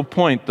historical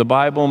point the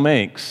Bible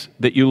makes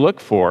that you look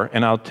for,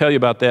 and I'll tell you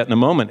about that in a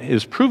moment,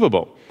 is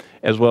provable,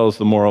 as well as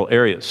the moral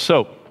areas.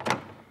 So,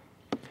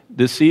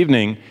 this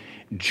evening,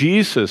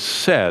 Jesus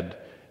said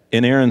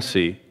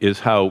inerrancy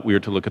is how we are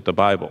to look at the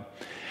Bible.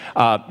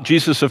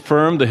 Jesus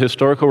affirmed the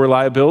historical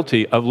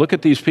reliability of, look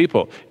at these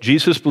people.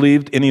 Jesus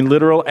believed in a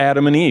literal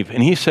Adam and Eve,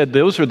 and he said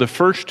those are the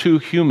first two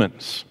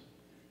humans.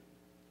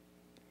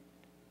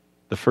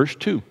 The first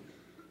two.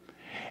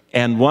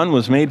 And one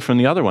was made from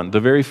the other one. The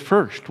very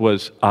first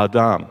was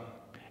Adam,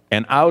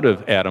 and out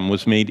of Adam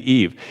was made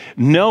Eve.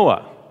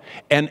 Noah.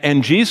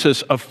 And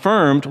Jesus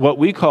affirmed what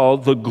we call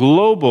the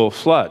global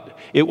flood.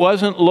 It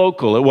wasn't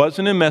local. It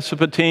wasn't in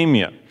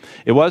Mesopotamia.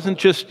 It wasn't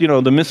just,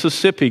 the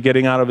Mississippi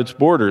getting out of its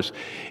borders.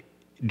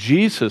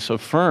 Jesus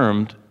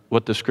affirmed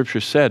what the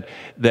Scripture said,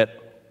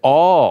 that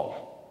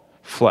all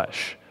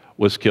flesh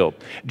was killed.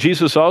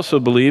 Jesus also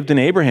believed in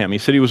Abraham. He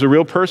said he was a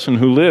real person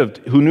who lived,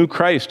 who knew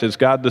Christ as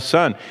God the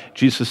Son.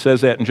 Jesus says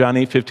that in John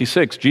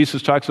 8:56.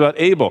 Jesus talks about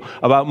Abel,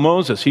 about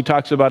Moses. He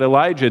talks about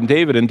Elijah and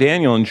David and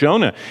Daniel and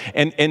Jonah,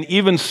 and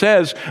even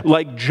says,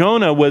 like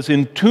Jonah was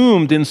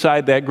entombed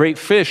inside that great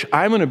fish,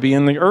 I'm going to be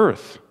in the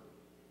earth.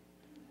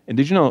 And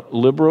did you know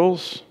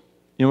liberals,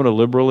 you know what a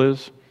liberal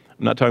is?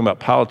 I'm not talking about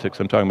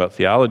politics, I'm talking about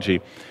theology.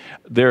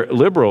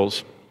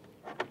 Liberals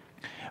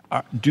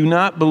do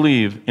not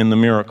believe in the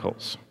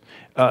miracles.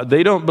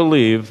 They don't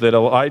believe that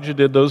Elijah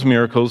did those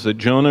miracles, that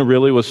Jonah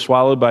really was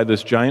swallowed by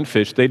this giant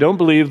fish. They don't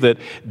believe that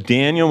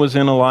Daniel was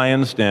in a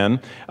lion's den.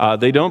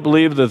 They don't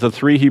believe that the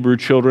 3 Hebrew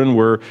children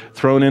were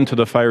thrown into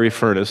the fiery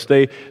furnace.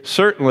 They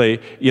certainly,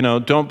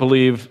 don't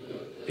believe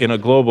in a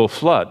global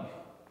flood.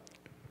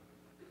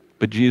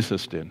 But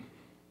Jesus did.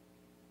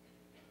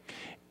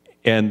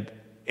 And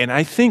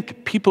I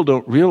think people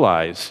don't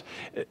realize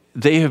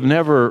they have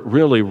never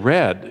really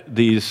read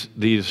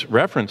these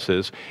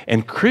references,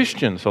 and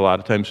Christians a lot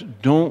of times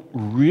don't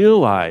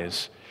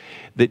realize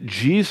that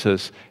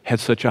Jesus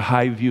had such a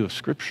high view of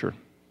Scripture.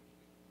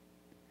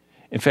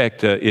 In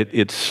fact,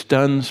 it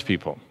stuns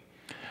people.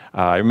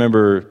 I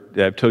remember,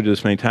 I've told you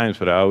this many times,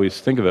 but I always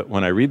think of it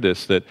when I read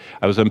this, that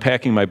I was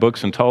unpacking my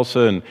books in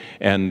Tulsa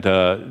and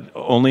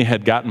only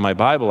had gotten my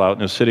Bible out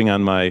and was sitting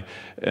on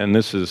and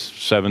this is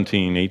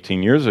 17,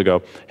 18 years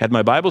ago, had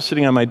my Bible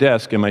sitting on my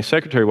desk, and my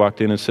secretary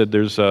walked in and said,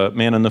 there's a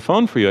man on the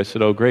phone for you. I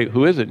said, oh, great,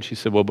 who is it? And she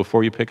said, well,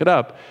 before you pick it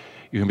up,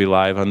 you can be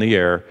live on the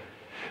air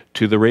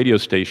to the radio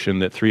station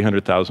that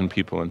 300,000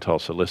 people in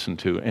Tulsa listen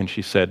to. And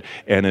she said,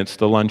 and it's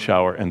the lunch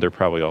hour, and they're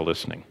probably all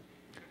listening.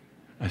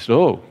 I said,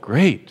 oh,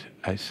 great.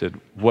 I said,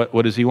 what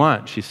does he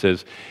want? She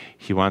says,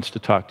 he wants to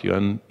talk to you.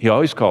 And he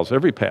always calls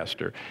every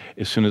pastor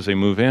as soon as they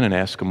move in and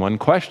ask him one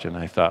question.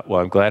 I thought,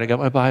 well, I'm glad I got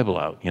my Bible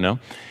out,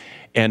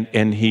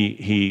 And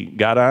he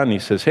got on and he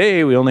says,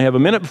 hey, we only have a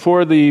minute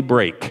before the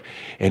break.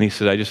 And he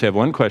says, I just have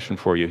one question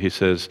for you. He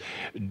says,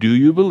 do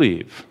you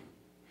believe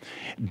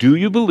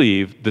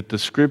that the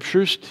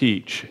Scriptures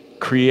teach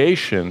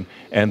creation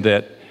and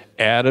that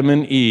Adam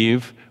and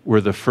Eve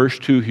were the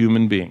first two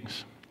human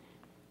beings?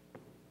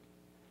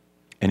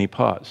 And he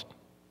paused.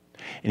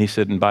 And he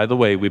said, and by the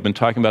way, we've been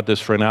talking about this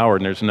for an hour,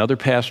 and there's another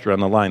pastor on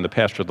the line, the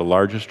pastor of the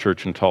largest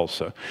church in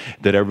Tulsa,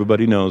 that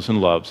everybody knows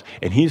and loves,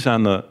 and he's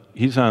on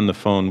the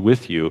phone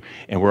with you,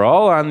 and we're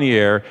all on the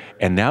air,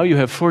 and now you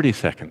have 40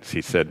 seconds,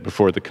 he said,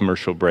 before the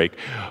commercial break.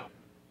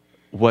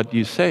 What do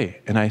you say?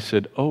 And I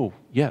said, oh,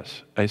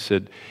 yes. I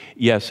said,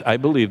 yes, I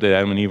believe that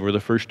Adam and Eve were the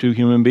first two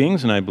human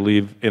beings, and I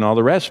believe in all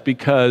the rest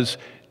because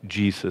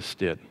Jesus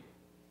did.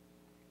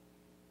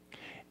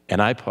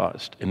 And I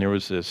paused, and there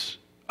was this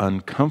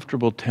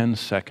uncomfortable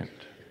 10-second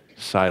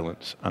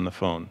silence on the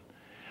phone.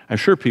 I'm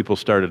sure people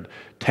started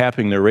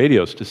tapping their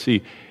radios to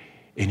see.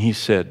 And he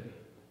said,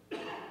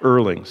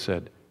 Erling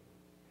said,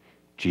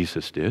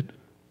 Jesus did?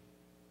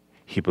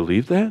 He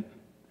believed that?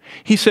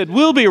 He said,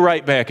 we'll be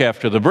right back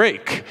after the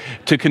break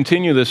to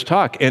continue this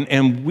talk.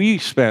 And we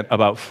spent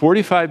about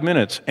 45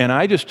 minutes, and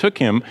I just took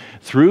him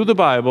through the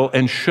Bible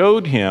and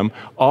showed him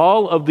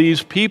all of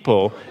these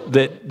people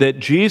that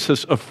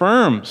Jesus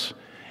affirms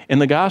in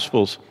the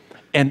Gospels.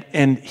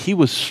 And he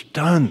was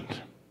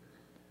stunned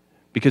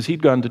because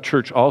he'd gone to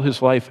church all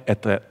his life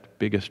at that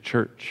biggest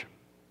church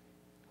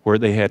where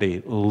they had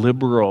a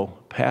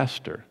liberal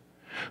pastor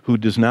who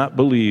does not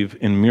believe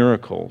in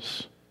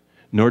miracles,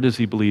 nor does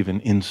he believe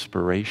in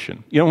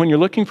inspiration. When you're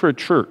looking for a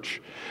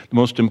church, the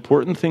most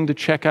important thing to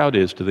check out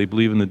is, do they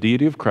believe in the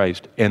deity of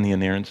Christ and the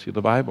inerrancy of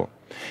the Bible?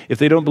 If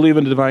they don't believe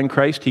in the divine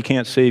Christ, he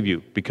can't save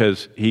you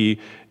because he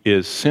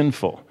is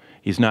sinful.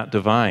 He's not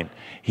divine.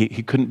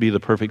 He couldn't be the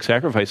perfect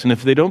sacrifice. And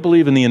if they don't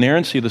believe in the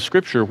inerrancy of the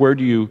Scripture, where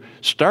do you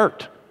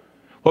start?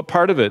 What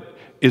part of it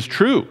is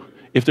true?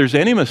 If there's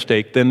any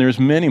mistake, then there's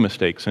many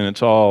mistakes, and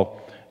it's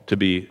all to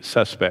be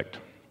suspect.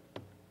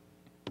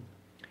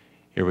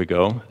 Here we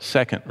go.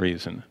 Second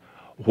reason.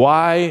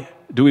 Why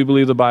do we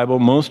believe the Bible?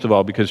 Most of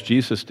all, because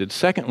Jesus did.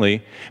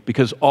 Secondly,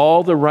 because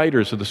all the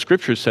writers of the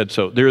Scriptures said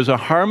so. There is a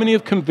harmony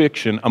of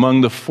conviction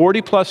among the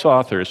 40-plus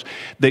authors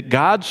that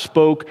God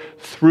spoke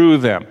through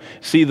them.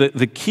 See,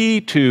 the key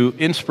to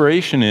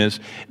inspiration is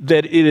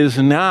that it is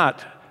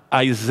not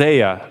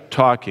Isaiah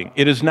talking.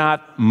 It is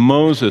not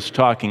Moses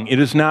talking. It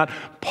is not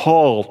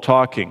Paul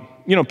talking.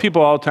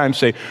 People all the time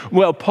say,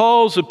 well,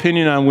 Paul's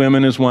opinion on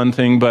women is one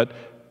thing, but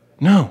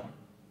no.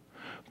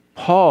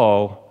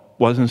 Paul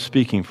wasn't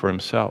speaking for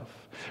himself.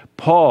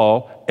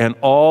 Paul and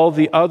all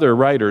the other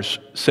writers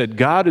said,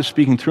 God is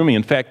speaking through me.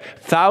 In fact,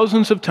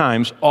 thousands of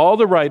times, all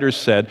the writers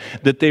said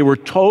that they were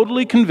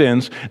totally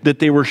convinced that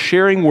they were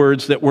sharing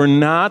words that were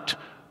not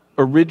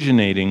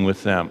originating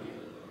with them.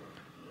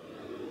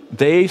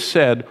 They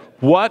said,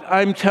 what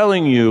I'm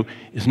telling you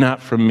is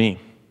not from me.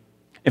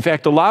 In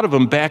fact, a lot of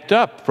them backed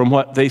up from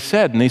what they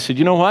said, and they said,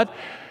 you know what?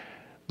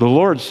 The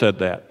Lord said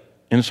that.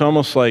 And it's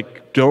almost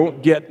like,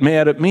 don't get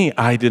mad at me.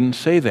 I didn't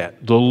say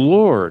that. The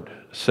Lord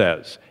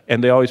says.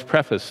 And they always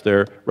preface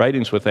their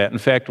writings with that. In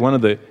fact, one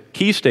of the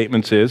key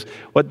statements is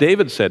what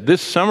David said.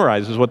 This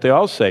summarizes what they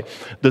all say.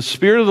 The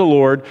Spirit of the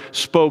Lord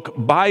spoke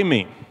by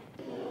me.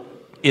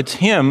 It's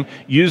Him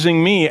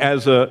using me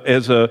as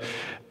a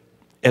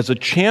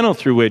channel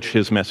through which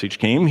His message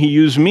came. He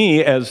used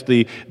me as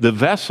the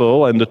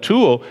vessel and the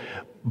tool,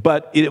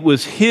 but it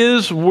was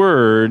His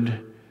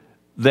word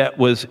that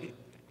was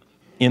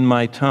in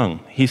my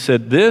tongue. He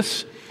said,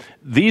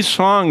 these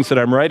songs that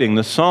I'm writing,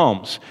 the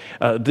Psalms,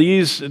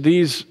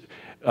 these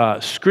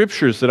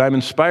scriptures that I'm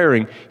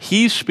inspiring,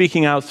 He's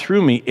speaking out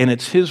through me, and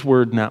it's His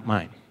word, not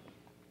mine.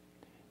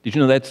 Did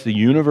you know that's the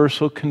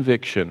universal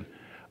conviction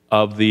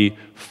of the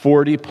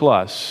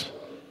 40-plus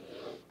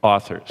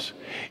authors?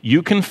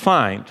 You can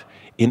find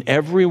in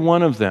every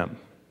one of them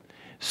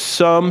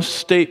some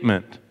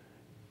statement,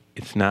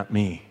 it's not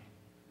me,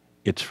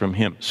 it's from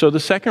Him. So the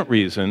second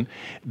reason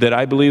that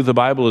I believe the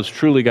Bible is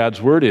truly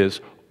God's word is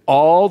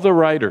all the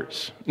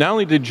writers, not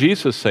only did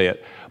Jesus say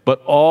it,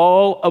 but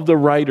all of the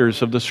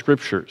writers of the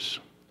scriptures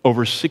over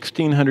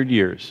 1,600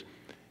 years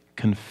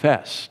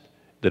confessed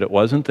that it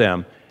wasn't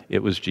them,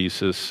 it was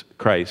Jesus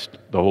Christ,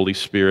 the Holy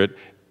Spirit,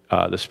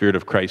 the Spirit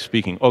of Christ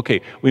speaking.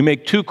 Okay, we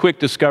make two quick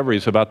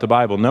discoveries about the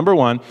Bible. Number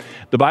one,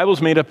 the Bible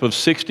is made up of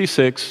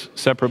 66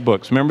 separate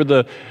books. Remember,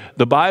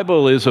 the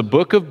Bible is a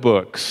book of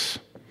books,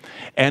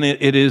 and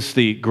it is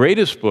the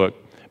greatest book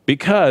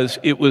because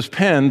it was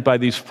penned by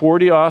these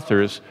 40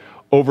 authors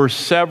over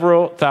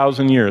several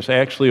thousand years,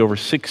 actually over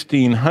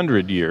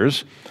 1,600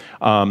 years,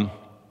 a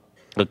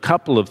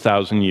couple of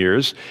thousand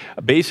years,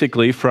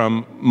 basically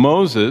from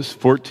Moses,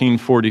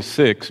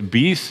 1446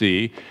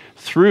 BC,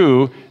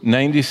 through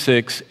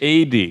 96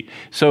 AD.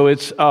 So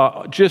it's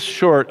just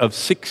short of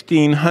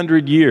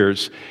 1,600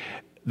 years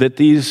that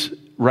these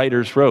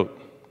writers wrote.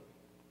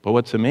 But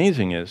what's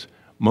amazing is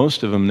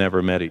most of them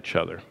never met each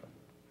other.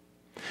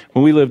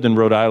 When we lived in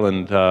Rhode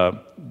Island,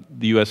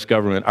 the U.S.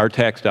 government, our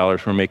tax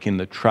dollars were making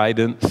the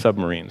Trident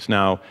submarines.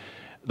 Now,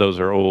 those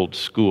are old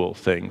school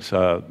things.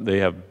 They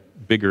have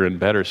bigger and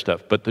better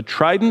stuff. But the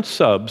Trident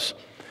subs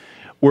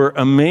were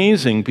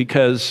amazing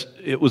because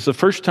it was the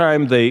first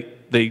time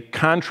they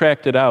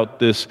contracted out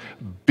this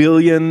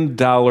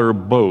billion-dollar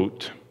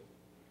boat,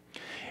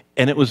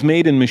 and it was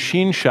made in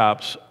machine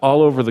shops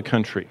all over the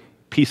country,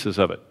 pieces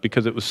of it,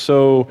 because it was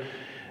so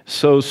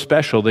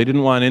special. They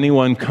didn't want any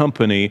one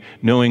company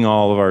knowing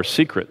all of our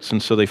secrets,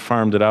 and so they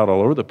farmed it out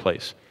all over the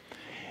place.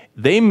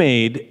 They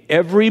made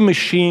every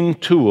machine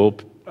tool,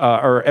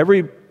 or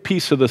every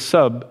piece of the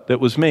sub that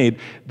was made,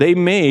 they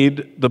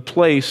made the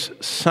place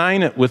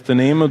sign it with the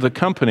name of the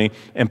company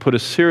and put a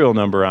serial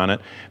number on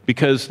it,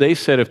 because they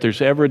said if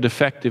there's ever a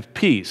defective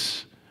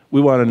piece,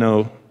 we want to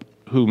know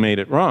who made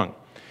it wrong.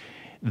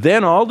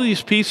 Then all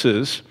these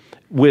pieces,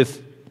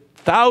 with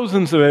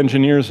thousands of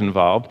engineers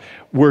involved,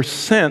 were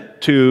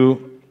sent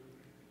to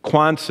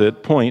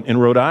Quonset Point in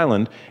Rhode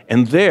Island,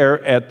 and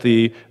there at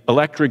the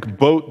Electric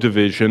Boat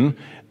Division,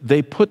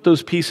 they put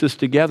those pieces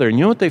together. And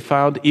you know what they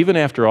found? Even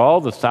after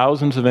all the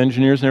thousands of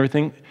engineers and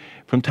everything,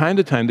 from time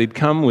to time, they'd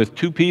come with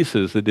two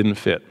pieces that didn't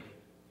fit.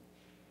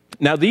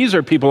 Now, these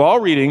are people all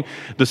reading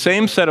the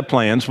same set of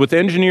plans with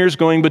engineers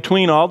going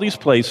between all these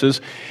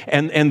places,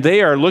 and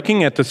they are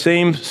looking at the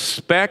same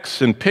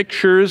specs and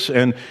pictures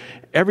and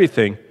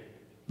everything.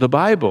 The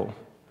Bible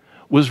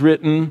was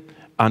written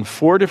on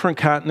 4 different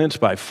continents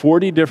by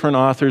 40 different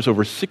authors over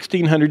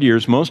 1,600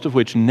 years, most of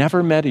which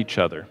never met each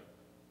other.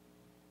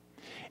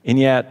 And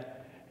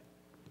yet,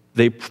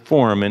 they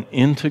form an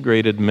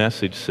integrated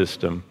message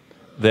system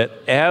that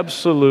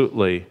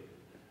absolutely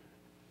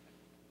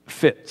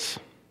fits.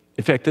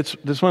 In fact,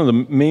 that's one of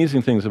the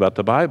amazing things about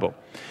the Bible.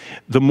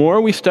 The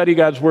more we study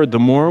God's Word, the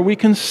more we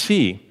can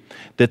see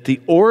that the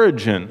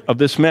origin of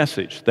this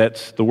message,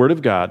 that's the Word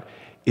of God,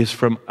 is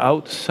from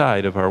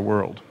outside of our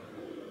world.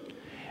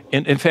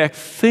 And in fact,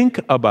 think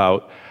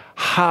about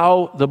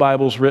how the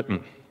Bible's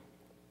written.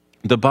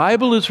 The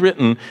Bible is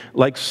written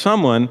like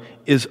someone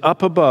is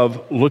up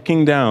above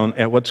looking down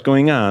at what's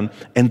going on,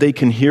 and they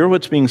can hear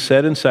what's being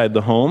said inside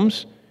the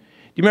homes. Do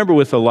you remember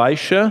with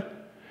Elisha,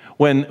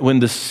 when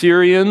the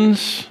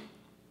Syrians,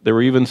 there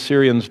were even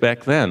Syrians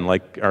back then,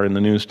 like are in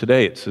the news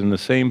today. It's in the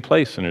same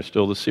place, and they're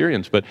still the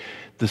Syrians. But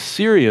the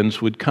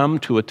Syrians would come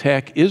to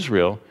attack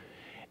Israel,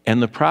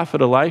 and the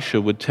prophet Elisha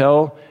would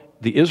tell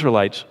the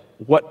Israelites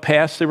what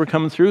pass they were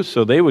coming through.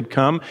 So they would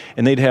come,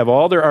 and they'd have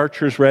all their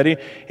archers ready,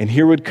 and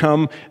here would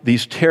come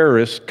these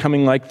terrorists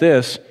coming like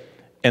this,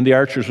 and the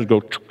archers would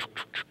go,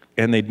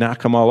 and they'd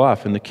knock them all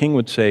off. And the king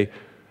would say,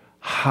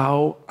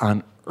 how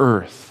on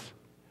earth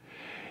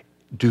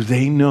do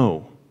they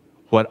know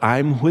what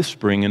I'm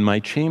whispering in my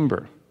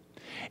chamber.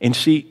 And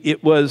see,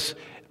 it was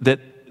that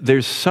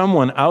there's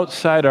someone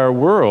outside our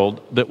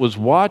world that was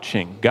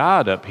watching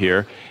God up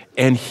here,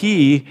 and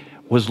he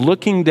was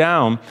looking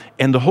down,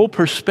 and the whole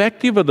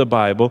perspective of the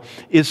Bible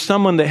is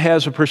someone that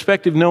has a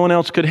perspective no one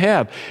else could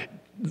have.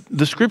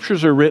 The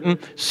scriptures are written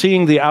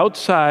seeing the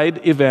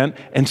outside event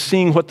and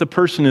seeing what the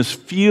person is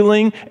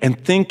feeling and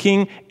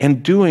thinking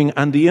and doing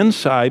on the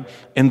inside,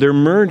 and they're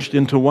merged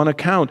into one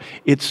account.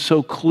 It's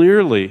so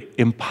clearly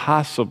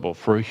impossible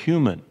for a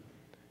human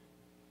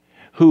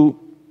who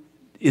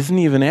isn't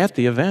even at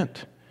the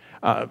event.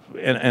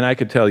 And I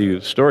could tell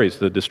you stories.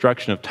 The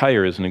destruction of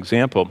Tyre is an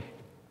example.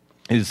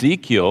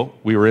 Ezekiel,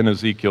 we were in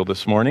Ezekiel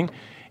this morning,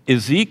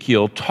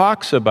 Ezekiel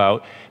talks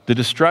about the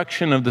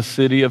destruction of the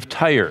city of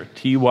Tyre,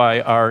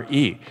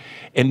 Tyre.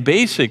 And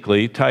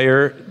basically,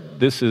 Tyre,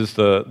 this is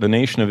the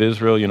nation of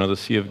Israel, the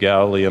Sea of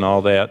Galilee and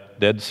all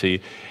that, Dead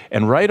Sea.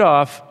 And right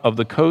off of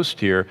the coast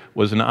here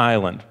was an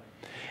island.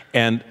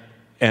 And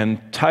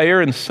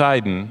Tyre and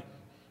Sidon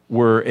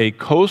were a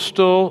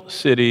coastal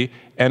city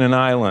and an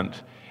island.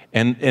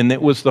 And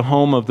it was the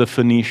home of the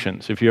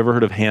Phoenicians. If you ever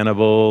heard of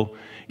Hannibal,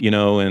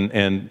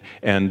 and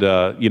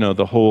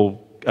the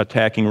whole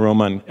attacking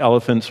Rome on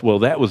elephants, well,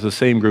 that was the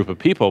same group of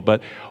people.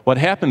 But what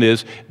happened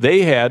is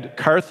they had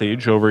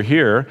Carthage over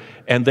here,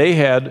 and they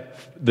had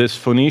this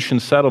Phoenician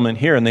settlement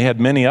here, and they had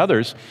many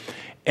others.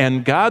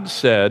 And God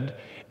said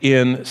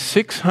in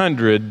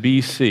 600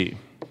 BC,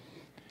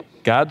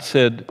 God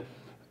said,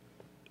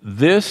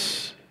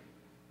 this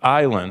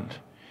island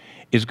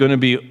is going to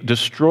be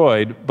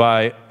destroyed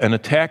by an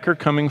attacker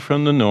coming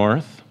from the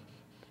north.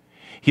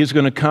 He's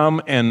going to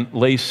come and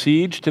lay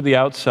siege to the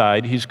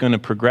outside. He's going to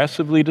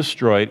progressively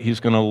destroy it. He's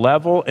going to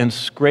level and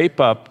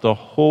scrape up the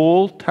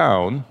whole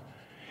town,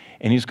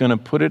 and he's going to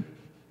put it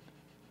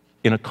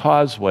in a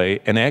causeway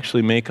and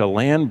actually make a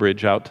land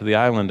bridge out to the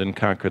island and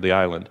conquer the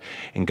island.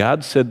 And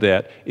God said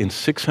that in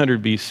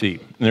 600 BC.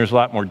 And there's a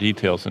lot more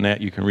details than that.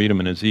 You can read them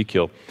in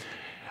Ezekiel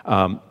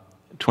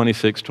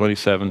 26,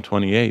 27,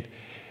 28.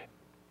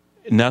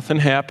 Nothing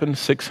happened,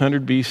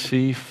 600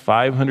 BC,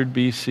 500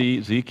 BC,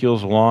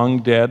 Ezekiel's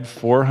long dead,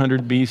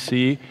 400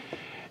 BC,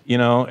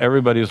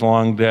 everybody's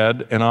long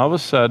dead. And all of a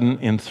sudden,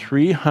 in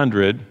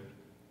 300,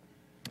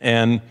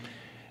 and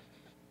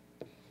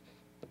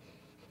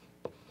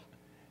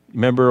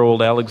remember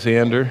old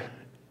Alexander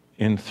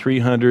in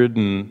 300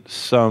 and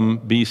some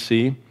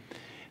BC,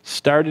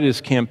 started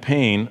his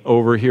campaign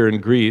over here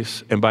in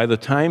Greece, and by the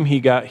time he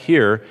got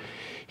here,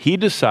 he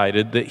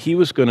decided that he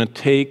was going to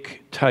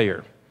take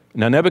Tyre.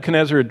 Now,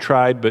 Nebuchadnezzar had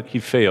tried, but he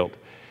failed.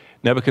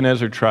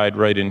 Nebuchadnezzar tried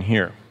right in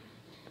here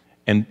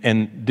and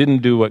didn't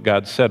do what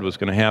God said was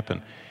going to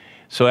happen.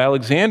 So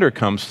Alexander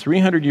comes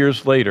 300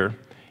 years later,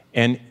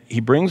 and he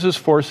brings his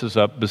forces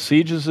up,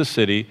 besieges the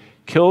city,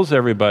 kills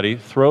everybody,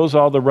 throws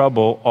all the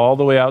rubble all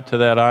the way out to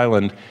that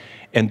island,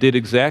 and did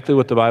exactly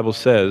what the Bible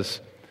says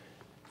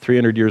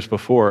 300 years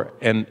before.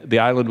 And the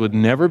island would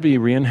never be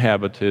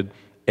re-inhabited,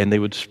 and they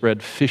would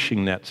spread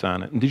fishing nets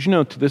on it. And did you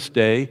know to this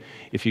day,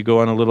 if you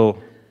go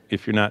on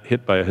if you're not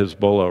hit by a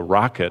Hezbollah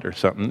rocket or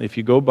something, if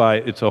you go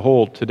by,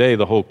 today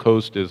the whole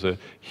coast is a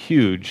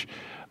huge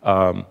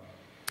PLO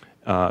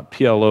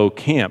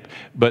camp.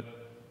 But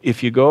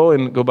if you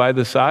go by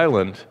this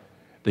island,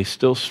 they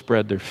still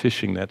spread their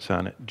fishing nets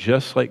on it,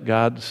 just like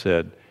God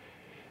said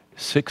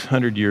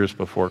 600 years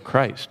before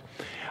Christ.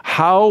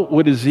 How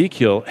would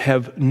Ezekiel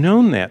have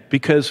known that?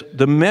 Because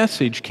the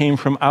message came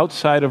from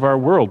outside of our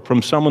world,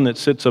 from someone that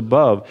sits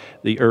above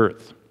the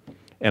earth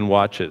and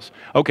watches.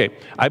 Okay,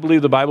 I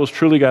believe the Bible is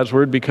truly God's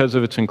word because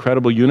of its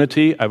incredible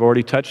unity. I've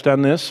already touched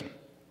on this.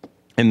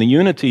 And the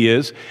unity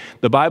is,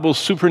 the Bible's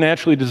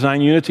supernaturally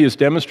designed unity is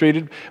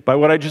demonstrated by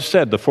what I just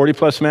said. The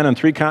 40-plus men on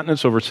 3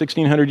 continents over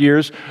 1,600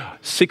 years,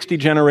 60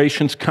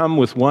 generations come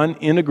with one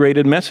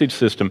integrated message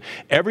system.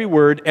 Every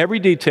word, every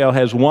detail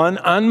has one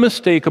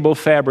unmistakable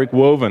fabric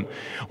woven.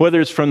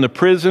 Whether it's from the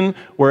prison,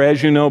 where,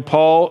 as you know,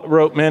 Paul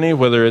wrote many,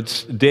 whether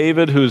it's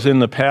David, who's in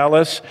the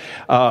palace,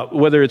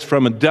 whether it's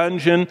from a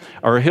dungeon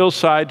or a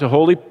hillside to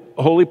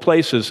holy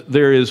places,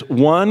 there is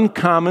one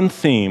common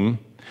theme,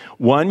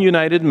 one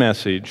united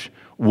message,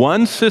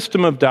 one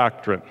system of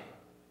doctrine,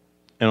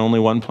 and only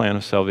one plan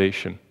of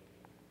salvation.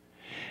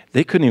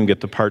 They couldn't even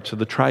get the parts of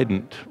the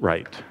trident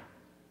right.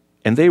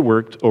 And they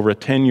worked over a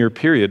 10-year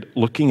period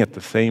looking at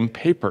the same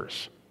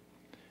papers.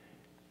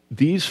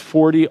 These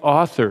 40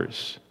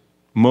 authors,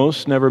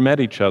 most never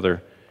met each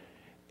other.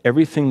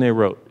 Everything they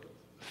wrote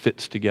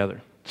fits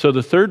together. So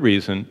the third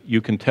reason you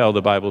can tell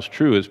the Bible's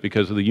true is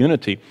because of the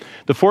unity.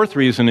 The fourth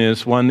reason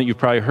is one that you've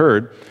probably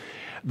heard.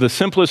 The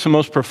simplest and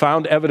most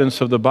profound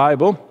evidence of the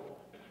Bible,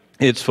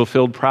 it's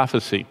fulfilled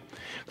prophecy.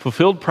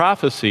 Fulfilled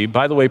prophecy,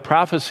 by the way,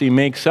 prophecy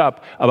makes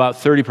up about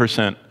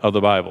 30% of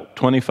the Bible,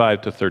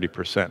 25 to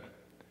 30%.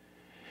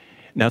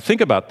 Now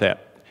think about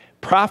that.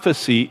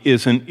 Prophecy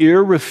is an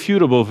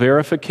irrefutable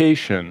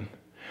verification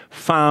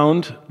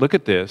found, look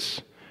at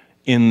this,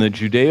 in the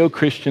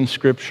Judeo-Christian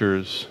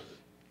scriptures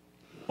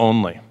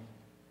only.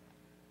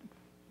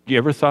 You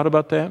ever thought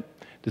about that?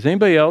 Does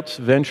anybody else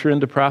venture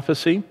into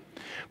prophecy?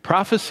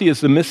 Prophecy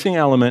is the missing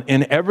element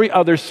in every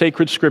other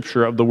sacred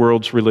scripture of the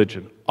world's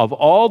religion. Of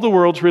all the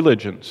world's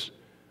religions,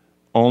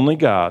 only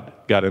God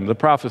got into the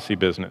prophecy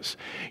business.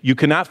 You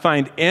cannot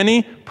find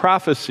any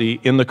prophecy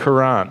in the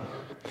Quran.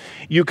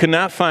 You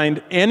cannot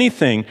find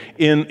anything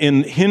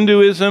in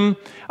Hinduism.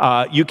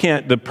 You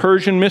can't, the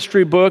Persian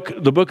mystery book,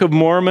 the Book of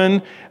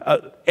Mormon,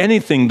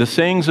 anything, the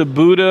sayings of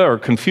Buddha or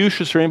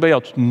Confucius or anybody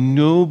else.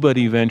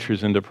 Nobody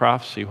ventures into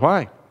prophecy.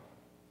 Why?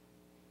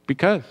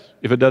 Because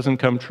if it doesn't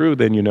come true,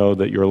 then you know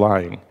that you're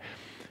lying.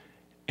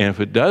 And if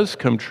it does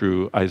come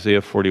true,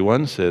 Isaiah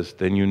 41 says,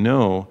 then you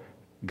know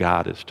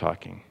God is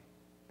talking.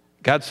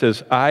 God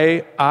says,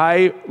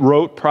 I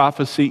wrote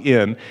prophecy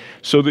in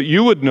so that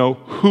you would know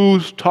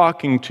who's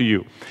talking to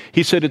you.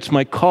 He said, it's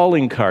my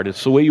calling card.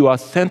 It's the way you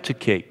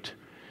authenticate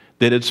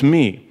that it's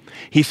me.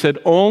 He said,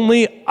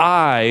 only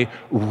I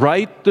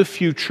write the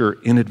future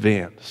in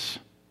advance.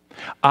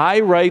 I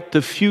write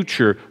the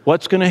future,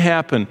 what's going to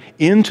happen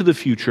into the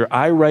future.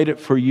 I write it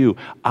for you.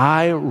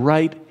 I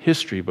write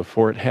history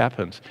before it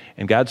happens.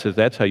 And God says,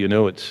 that's how you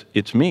know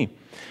it's me.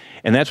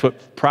 And that's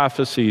what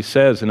prophecy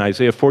says in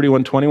Isaiah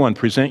 41:21.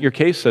 Present your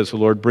case, says the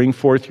Lord. Bring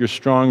forth your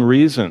strong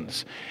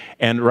reasons.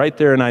 And right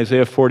there in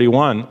Isaiah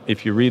 41,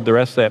 if you read the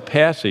rest of that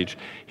passage,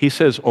 he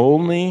says,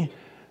 only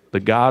the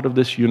God of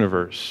this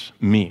universe,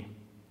 me,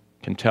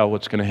 can tell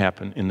what's going to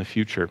happen in the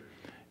future.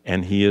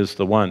 And he is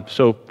the one.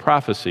 So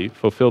prophecy,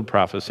 fulfilled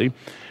prophecy.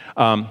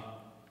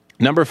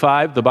 Number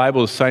 5, the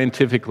Bible is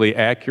scientifically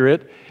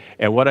accurate.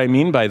 And what I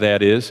mean by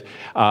that is,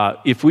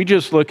 if we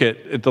just look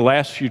at the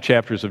last few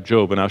chapters of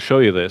Job, and I'll show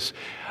you this,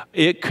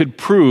 it could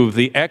prove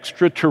the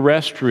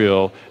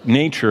extraterrestrial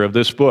nature of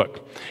this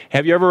book.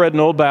 Have you ever read an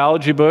old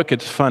biology book?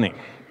 It's funny.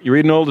 You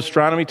read an old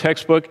astronomy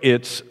textbook,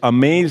 it's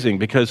amazing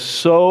because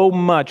so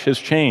much has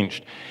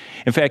changed.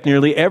 In fact,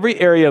 nearly every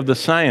area of the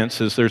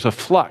sciences, there's a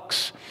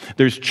flux.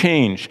 There's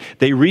change.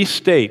 They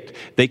restate.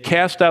 They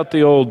cast out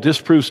the old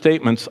disproved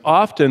statements.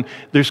 Often,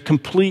 there's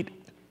complete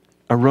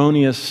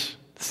erroneous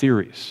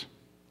theories.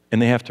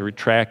 And they have to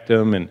retract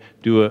them and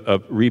do a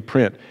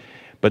reprint.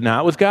 But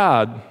not with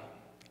God.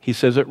 He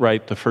says it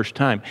right the first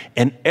time.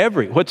 And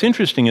what's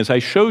interesting is I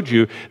showed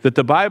you that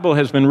the Bible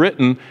has been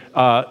written,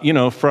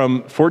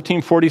 from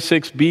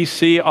 1446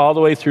 BC all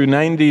the way through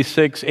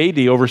 96 AD,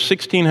 over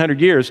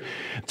 1,600 years.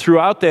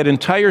 Throughout that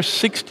entire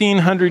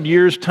 1,600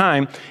 years'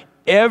 time,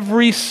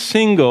 every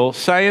single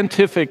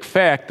scientific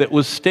fact that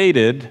was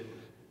stated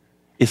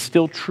is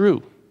still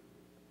true.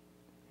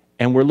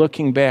 And we're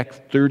looking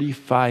back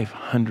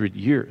 3,500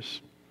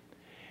 years.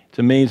 It's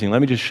amazing.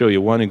 Let me just show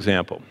you one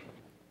example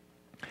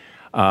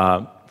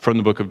from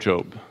the book of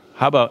Job.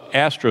 How about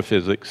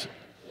astrophysics?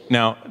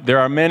 Now, there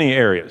are many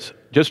areas.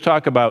 Just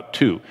talk about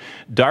 2,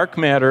 dark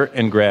matter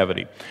and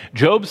gravity.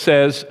 Job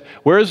says,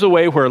 where is the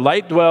way where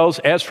light dwells?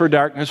 As for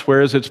darkness,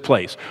 where is its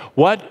place?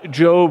 What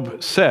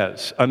Job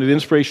says under the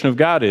inspiration of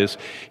God is,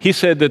 he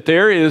said that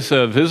there is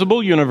a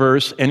visible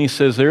universe, and he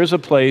says there is a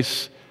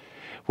place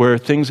where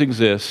things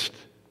exist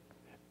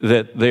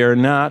that they are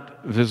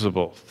not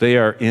visible. They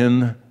are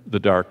in the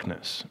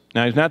darkness.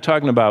 Now, he's not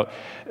talking about,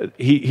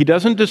 he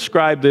doesn't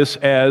describe this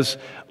as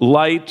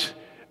light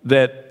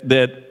that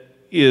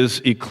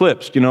is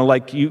eclipsed.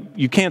 Like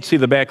you can't see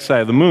the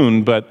backside of the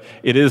moon, but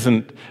it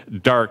isn't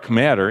dark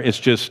matter. It's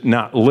just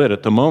not lit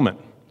at the moment.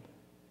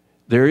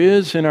 There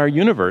is in our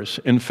universe,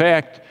 in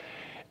fact,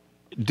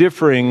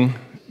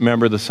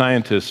 remember the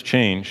scientists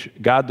change.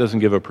 God doesn't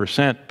give a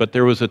percent, but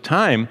there was a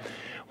time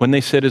when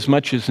they said as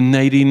much as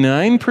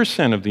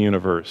 99% of the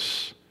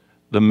universe,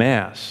 the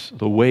mass,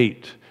 the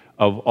weight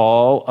of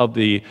all of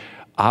the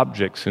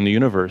objects in the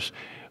universe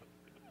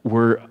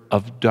were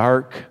of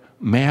dark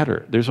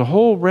matter. There's a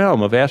whole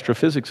realm of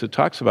astrophysics that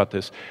talks about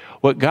this.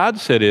 What God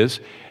said is,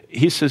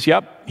 he says,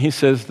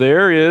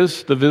 there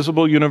is the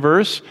visible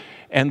universe,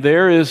 and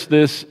there is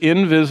this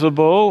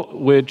invisible,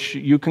 which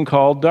you can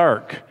call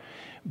dark.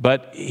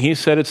 But he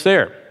said it's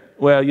there.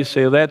 Well, you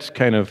say, that's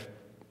kind of,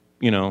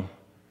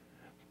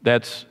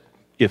 that's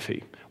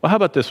iffy. Well, how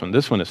about this one?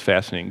 This one is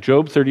fascinating.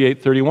 Job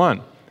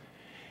 38:31.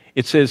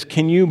 It says,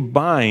 can you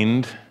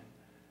bind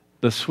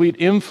the sweet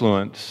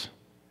influence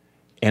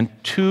and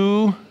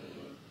two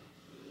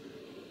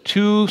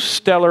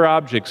stellar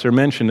objects are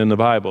mentioned in the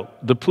Bible.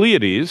 The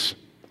Pleiades,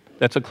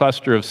 that's a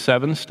cluster of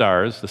 7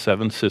 stars, the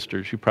 7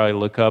 sisters. You probably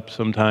look up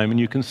sometime and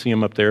you can see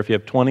them up there. If you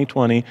have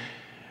 20/20,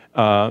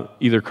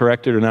 either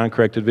corrected or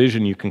non-corrected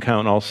vision, you can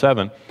count all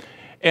 7.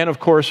 And of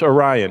course,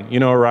 Orion.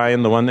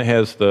 Orion, the one that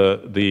has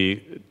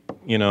the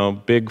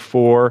big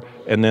 4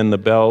 and then the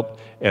belt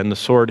and the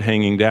sword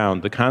hanging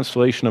down. The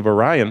constellation of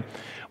Orion,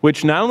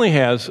 which not only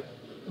has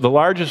the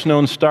largest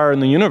known star in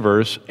the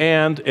universe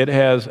and it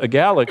has a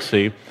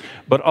galaxy,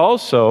 but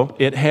also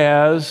it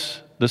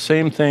has the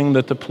same thing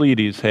that the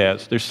Pleiades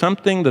has. There's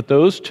something that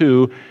those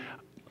two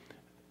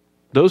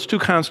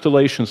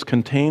constellations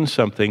contain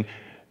something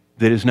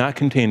that is not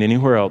contained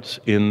anywhere else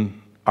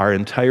in our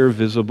entire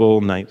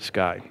visible night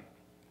sky.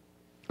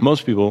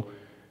 Most people,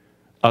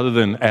 other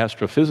than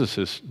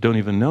astrophysicists, don't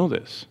even know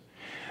this.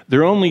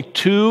 There are only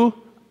 2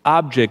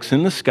 objects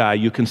in the sky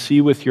you can see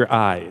with your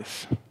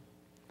eyes.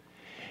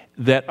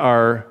 that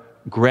are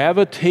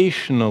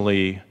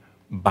gravitationally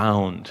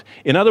bound.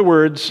 In other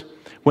words,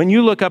 when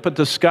you look up at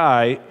the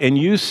sky and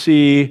you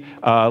see,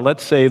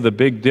 let's say, the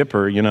Big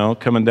Dipper,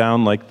 coming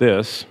down like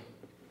this,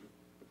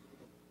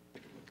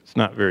 it's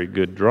not very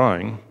good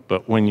drawing,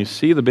 but when you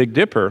see the Big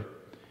Dipper,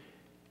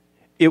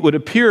 it would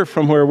appear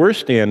from where we're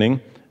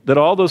standing that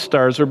all those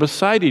stars are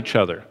beside each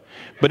other.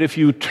 But if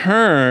you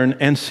turn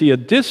and see a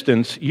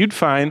distance, you'd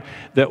find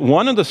that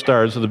one of the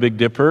stars of the Big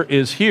Dipper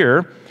is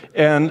here,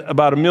 and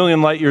about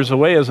 1,000,000 light years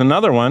away is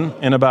another one,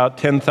 and about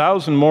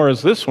 10,000 more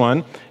is this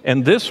one,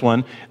 and this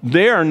one.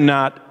 They are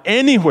not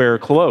anywhere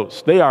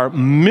close. They are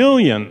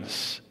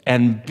millions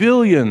and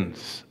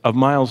billions of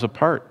miles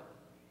apart.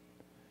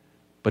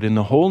 But in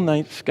the whole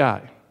night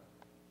sky,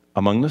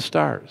 among the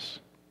stars,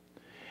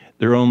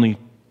 there are only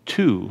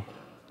 2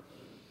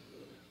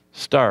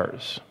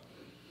 stars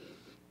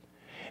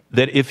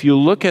that if you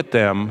look at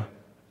them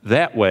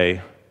that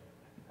way,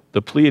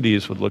 the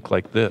Pleiades would look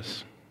like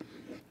this.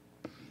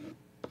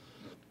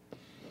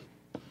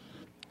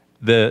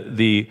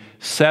 The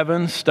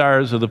 7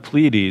 stars of the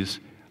Pleiades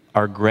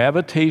are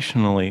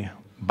gravitationally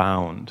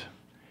bound.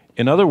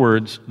 In other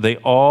words, they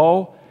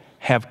all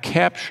have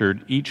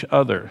captured each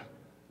other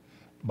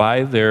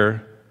by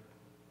their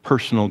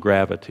personal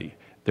gravity.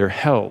 They're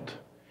held.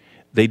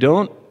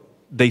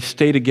 They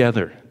stay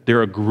together.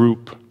 They're a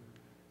group.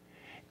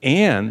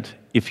 And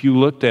if you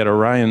looked at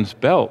Orion's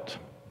belt,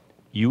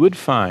 you would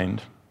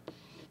find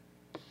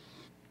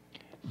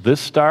this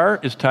star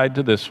is tied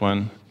to this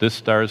one, this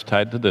star is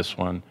tied to this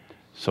one,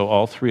 so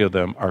all 3 of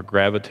them are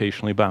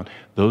gravitationally bound.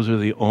 Those are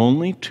the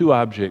only 2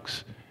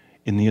 objects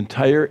in the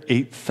entire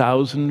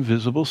 8,000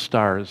 visible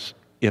stars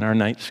in our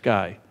night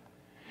sky.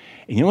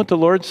 And you know what the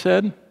Lord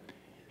said?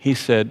 He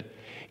said,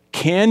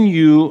 can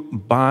you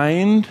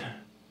bind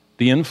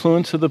the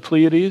influence of the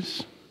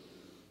Pleiades?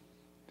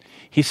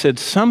 He said,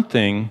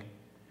 something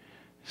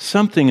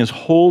is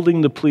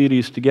holding the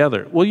Pleiades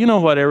together. Well, you know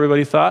what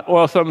everybody thought?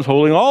 Well, something's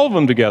holding all of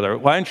them together.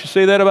 Why didn't you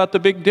say that about the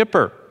Big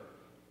Dipper?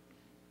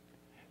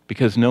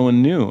 Because no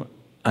one knew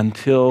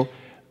until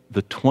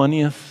the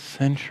 20th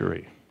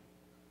century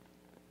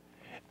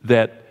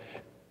that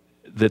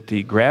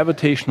the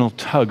gravitational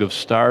tug of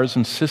stars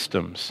and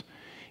systems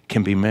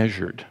can be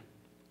measured.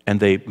 And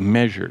they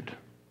measured.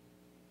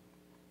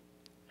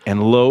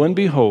 And lo and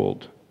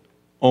behold,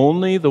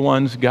 only the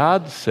ones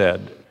God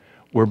said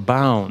were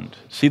bound.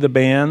 See the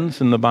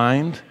bands and the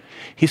bind?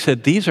 He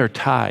said, these are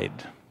tied.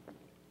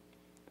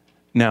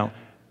 Now,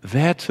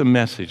 that's a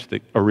message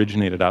that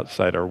originated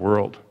outside our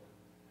world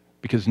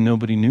because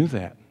nobody knew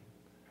that.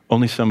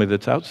 Only somebody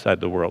that's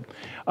outside the world.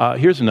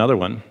 Here's another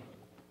one.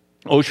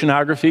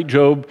 Oceanography,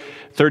 Job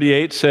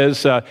 38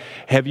 says,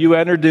 have you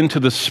entered into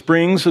the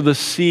springs of the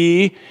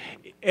sea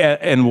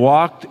and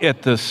walked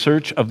at the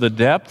search of the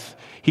depth?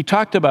 He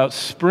talked about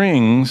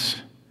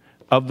springs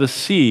of the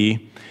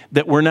sea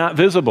that were not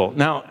visible.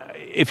 Now,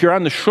 if you're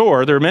on the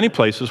shore, there are many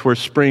places where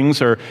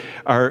springs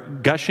are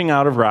gushing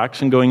out of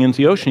rocks and going into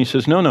the ocean. He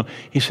says, no.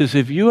 He says,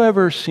 have you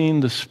ever seen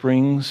the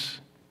springs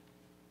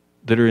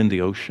that are in the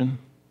ocean?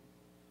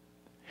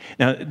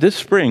 Now, this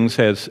springs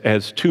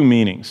has 2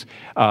 meanings.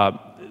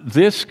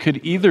 This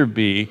could either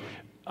be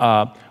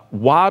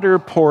water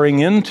pouring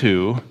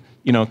into,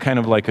 kind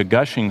of like a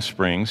gushing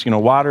springs,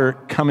 water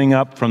coming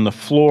up from the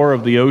floor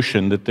of the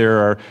ocean, that there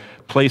are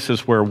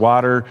places where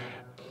water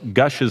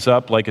gushes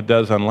up like it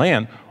does on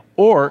land,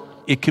 or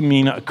it can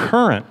mean a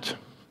current.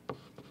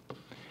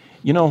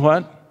 You know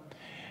what?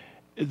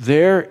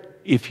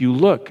 If you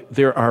look,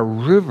 there are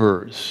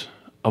rivers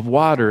of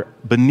water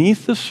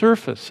beneath the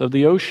surface of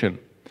the ocean,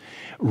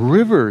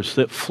 rivers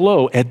that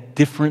flow at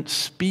different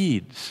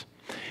speeds,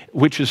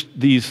 which is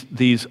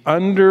these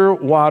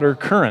underwater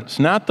currents,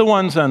 not the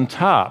ones on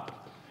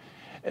top,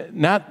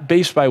 not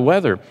based by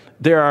weather.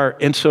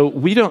 And so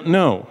we don't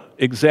know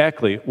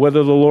exactly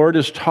whether the Lord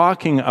is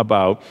talking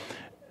about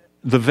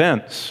the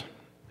vents.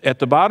 At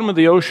the bottom of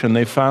the ocean,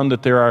 they found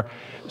that there are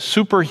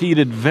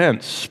superheated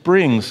vents,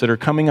 springs that are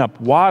coming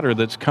up, water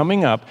that's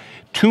coming up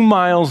 2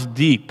 miles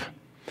deep.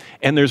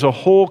 And there's a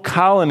whole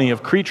colony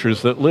of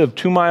creatures that live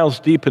 2 miles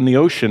deep in the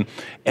ocean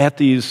at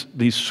these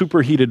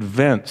superheated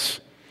vents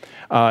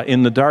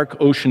in the dark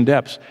ocean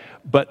depths.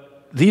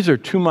 But these are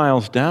 2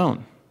 miles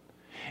down.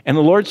 And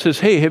the Lord says,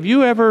 hey, have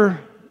you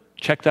ever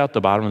checked out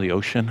the bottom of the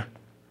ocean?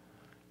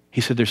 He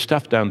said, there's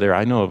stuff down there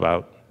I know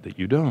about that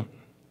you don't.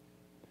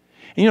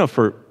 And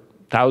for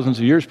thousands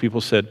of years,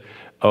 people said,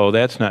 oh,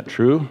 that's not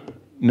true.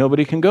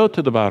 Nobody can go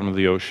to the bottom of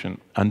the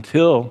ocean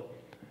until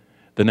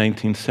the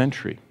 19th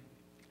century.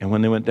 And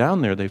when they went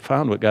down there, they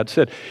found what God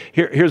said.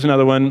 Here's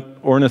another one,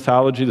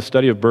 ornithology, the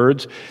study of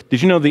birds.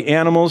 Did you know the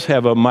animals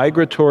have a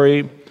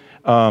migratory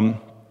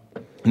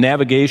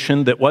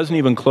navigation that wasn't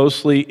even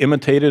closely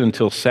imitated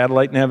until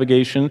satellite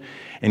navigation?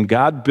 And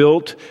God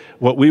built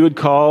what we would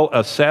call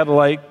a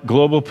satellite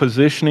global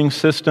positioning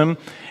system.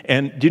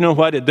 And do you know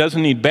what? It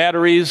doesn't need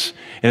batteries,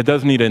 and it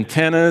doesn't need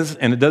antennas,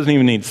 and it doesn't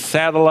even need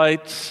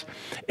satellites.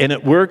 And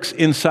it works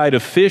inside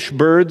of fish,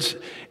 birds,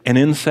 and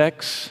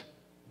insects.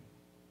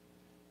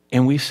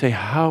 And we say,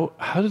 how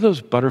do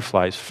those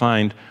butterflies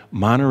find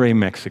Monterrey,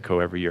 Mexico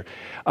every year?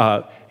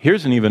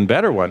 Here's an even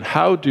better one.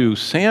 How do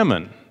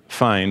salmon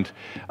find,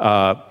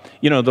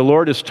 the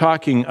Lord is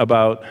talking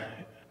about,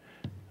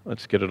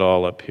 let's get it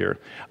all up here.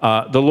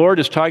 The Lord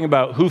is talking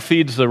about who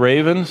feeds the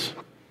ravens.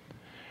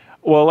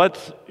 Well,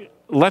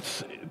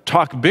 let's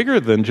talk bigger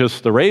than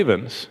just the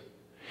ravens.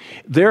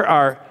 There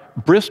are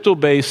Bristol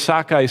Bay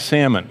sockeye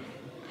salmon.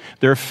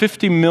 There are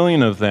 50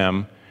 million of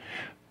them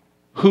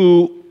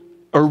who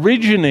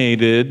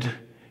originated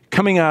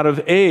coming out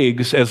of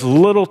eggs as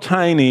little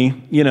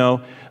tiny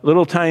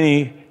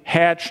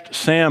hatched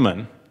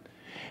salmon.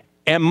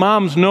 And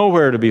mom's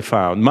nowhere to be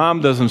found.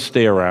 Mom doesn't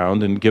stay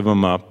around and give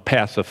them a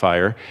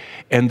pacifier.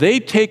 And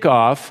they take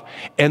off,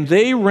 and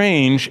they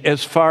range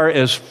as far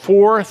as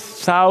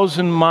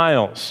 4,000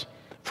 miles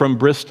from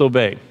Bristol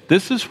Bay.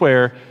 This is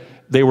where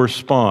they were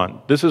spawned.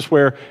 This is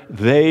where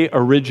they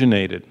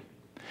originated.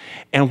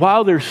 And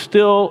while they're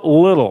still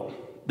little,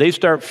 they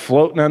start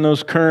floating on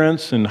those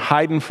currents and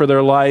hiding for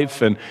their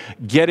life and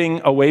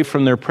getting away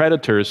from their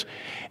predators.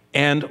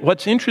 And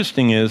what's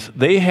interesting is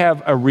they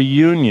have a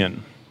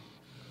reunion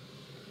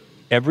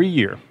every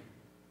year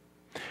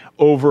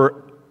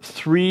over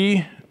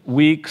 3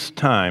 weeks'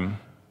 time.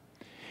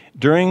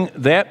 During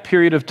that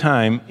period of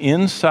time,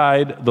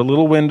 inside the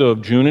little window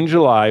of June and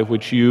July,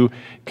 which you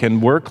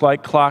can work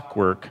like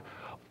clockwork,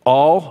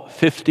 all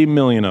 50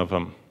 million of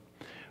them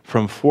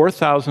from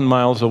 4,000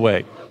 miles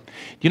away.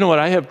 You know what?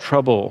 I have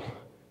trouble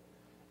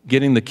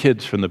getting the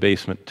kids from the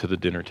basement to the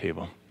dinner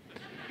table.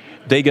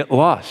 They get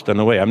lost on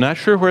the way. I'm not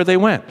sure where they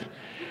went.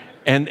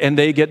 And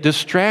they get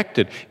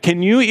distracted.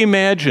 Can you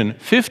imagine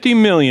 50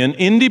 million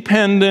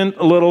independent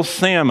little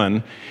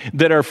salmon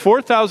that are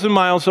 4,000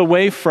 miles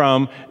away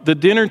from the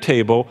dinner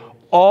table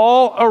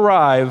all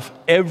arrive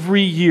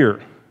every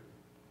year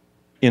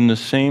in the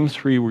same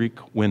 3-week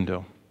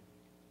window?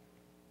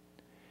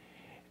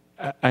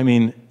 I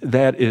mean,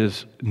 that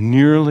is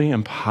nearly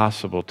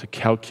impossible to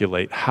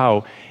calculate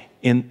how.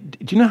 Do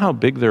you know how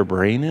big their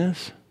brain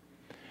is?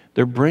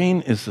 Their brain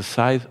is the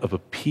size of a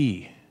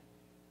pea.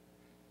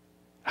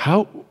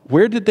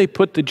 Where did they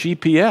put the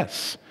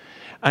GPS?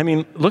 I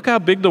mean, look how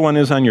big the one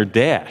is on your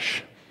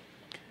dash.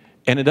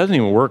 And it doesn't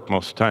even work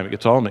most of the time. It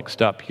gets all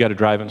mixed up. You got to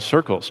drive in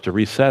circles to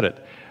reset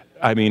it.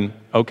 I mean,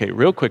 okay,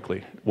 real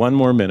quickly, one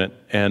more minute.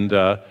 And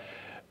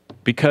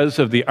because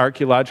of the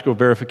archaeological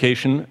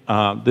verification,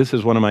 this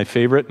is one of my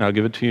favorite, and I'll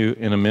give it to you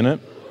in a minute.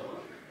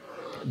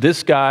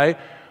 This guy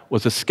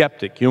was a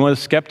skeptic. You know what a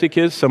skeptic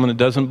is? Someone that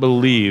doesn't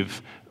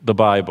believe the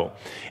Bible.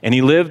 And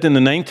he lived in the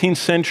 19th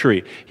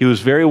century. He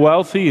was very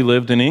wealthy. He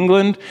lived in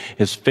England.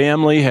 His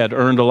family had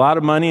earned a lot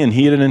of money, and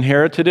he had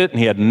inherited it, and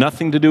he had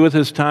nothing to do with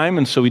his time,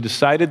 and so he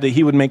decided that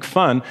he would make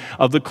fun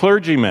of the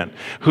clergymen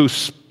who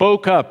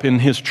spoke up in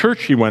his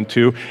church he went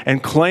to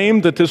and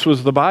claimed that this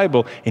was the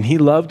Bible. And he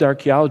loved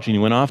archaeology, and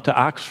he went off to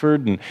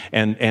Oxford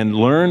and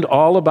learned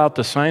all about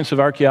the science of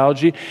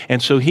archaeology.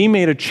 And so he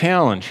made a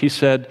challenge. He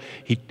said,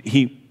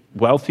 he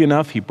wealthy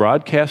enough, he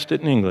broadcast it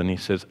in England. He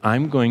says,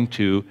 I'm going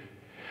to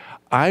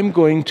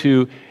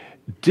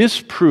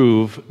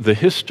disprove the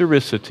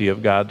historicity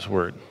of God's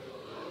Word.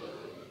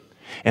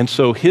 And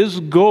so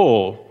his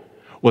goal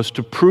was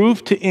to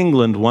prove to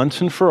England once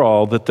and for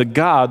all that the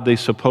God they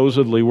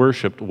supposedly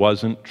worshiped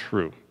wasn't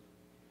true.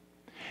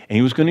 And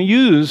he was going to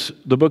use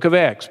the book of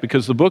Acts,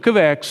 because the book of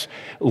Acts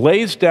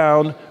lays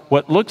down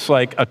what looks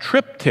like a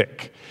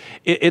triptych.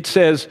 It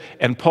says,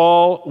 and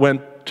Paul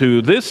went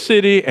to this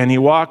city, and he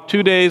walked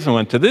 2 days and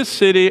went to this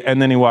city,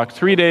 and then he walked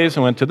 3 days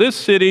and went to this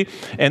city,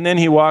 and then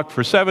he walked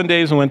for 7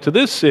 days and went to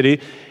this city.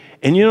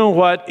 And you know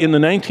what? In the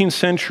 19th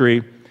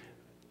century,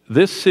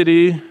 this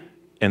city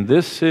and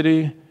this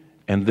city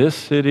and this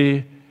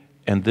city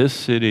and this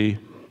city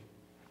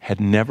had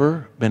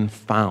never been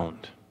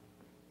found.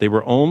 They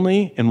were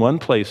only in one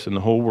place in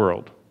the whole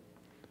world,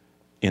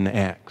 in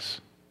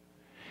Acts.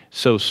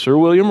 So Sir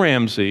William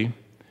Ramsay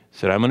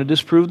said, I'm going to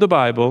disprove the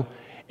Bible,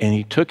 and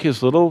he tucked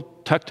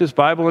his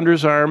Bible under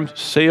his arm,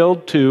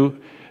 sailed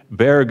to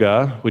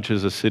Berga, which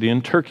is a city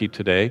in Turkey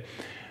today,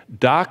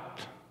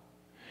 docked,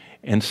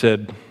 and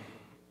said,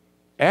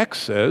 Acts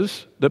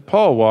says that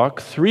Paul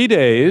walked 3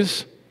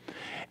 days,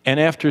 and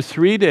after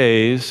 3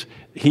 days,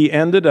 he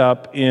ended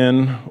up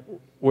in,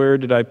 where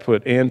did I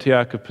put?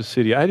 Antioch of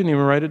Pisidia. I didn't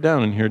even write it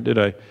down in here, did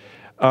I?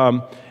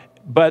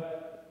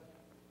 But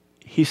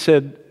he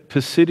said,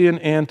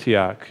 Pisidian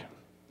Antioch,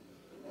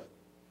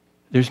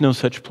 there's no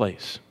such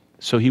place.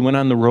 So he went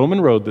on the Roman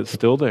road that's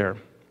still there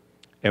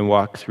and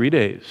walked 3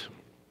 days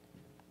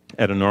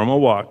at a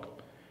normal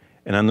walk.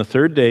 And on the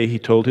third day, he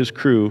told his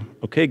crew,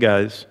 okay,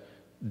 guys,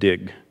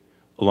 dig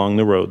along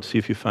the road, see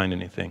if you find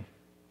anything.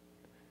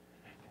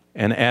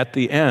 And at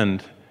the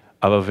end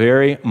of a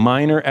very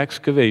minor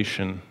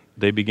excavation,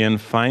 they began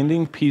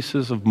finding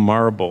pieces of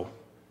marble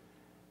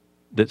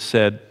that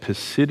said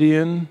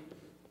Pisidian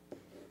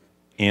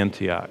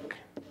Antioch,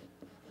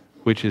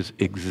 which is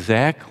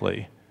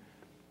exactly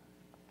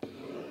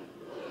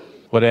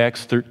what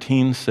Acts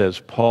 13 says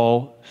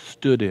Paul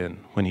stood in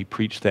when he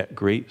preached that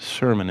great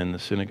sermon in the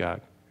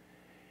synagogue.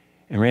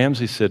 And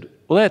Ramsey said,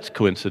 well, that's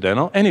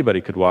coincidental.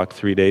 Anybody could walk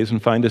 3 days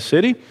and find a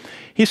city.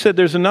 He said,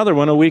 there's another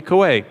one a week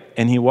away.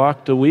 And he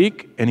walked a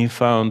week, and he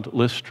found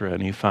Lystra,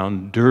 and he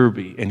found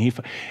Derbe, and he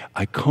found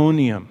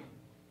Iconium.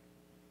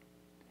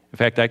 In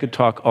fact, I could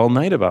talk all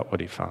night about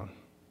what he found.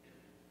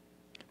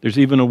 There's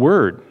even a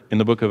word in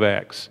the book of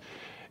Acts.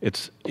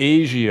 It's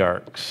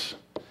Asiarchs,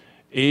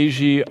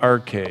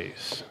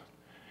 Asiarches.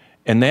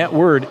 And that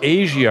word,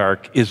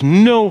 Asiarch, is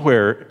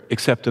nowhere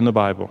except in the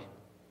Bible.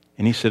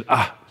 And he said,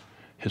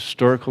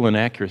 historical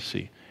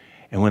inaccuracy.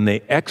 And when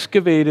they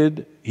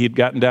excavated, he had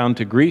gotten down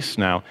to Greece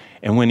now,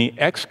 and when he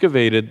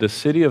excavated the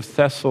city of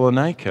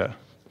Thessalonica,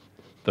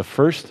 the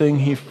first thing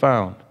he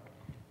found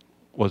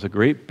was a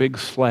great big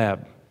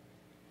slab.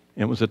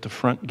 And it was at the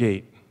front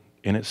gate.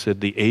 And it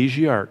said, the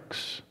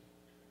Asiarchs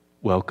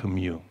welcome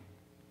you.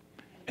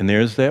 And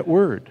there's that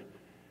word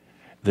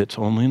that's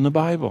only in the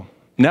Bible.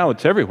 Now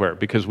it's everywhere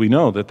because we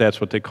know that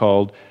that's what they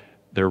called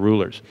their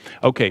rulers.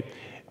 Okay,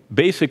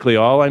 basically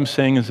all I'm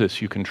saying is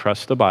this: you can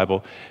trust the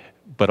Bible,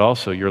 but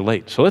also you're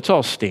late. So let's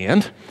all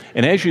stand.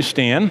 And as you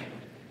stand,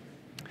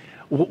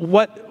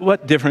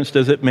 what difference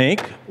does it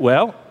make?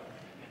 Well,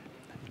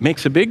 it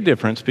makes a big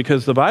difference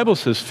because the Bible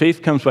says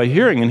faith comes by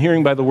hearing, and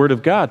hearing by the Word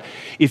of God.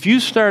 If you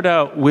start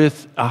out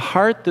with a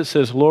heart that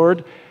says,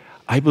 Lord,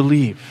 I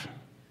believe,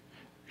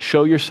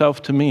 show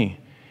yourself to me,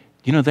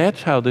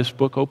 that's how this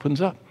book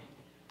opens up.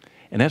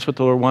 And that's what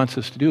the Lord wants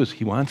us to do, is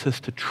he wants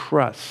us to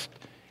trust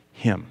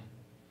him.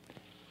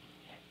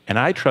 And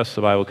I trust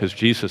the Bible because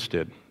Jesus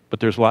did, but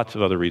there's lots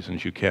of other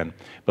reasons you can.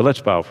 But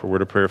let's bow for a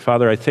word of prayer.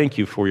 Father, I thank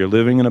you for your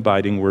living and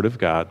abiding Word of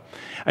God.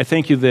 I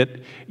thank you that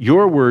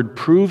your Word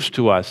proves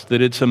to us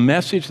that it's a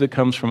message that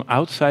comes from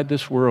outside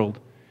this world,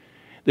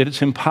 that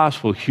it's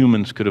impossible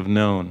humans could have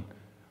known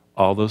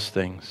all those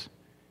things.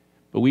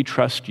 But we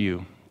trust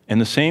you. And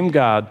the same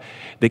God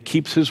that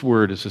keeps his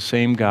word is the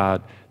same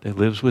God that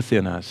lives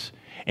within us.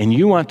 And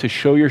you want to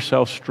show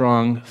yourself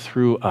strong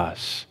through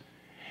us.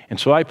 And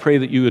so I pray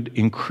that you would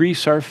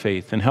increase our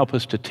faith and help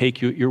us to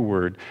take you at your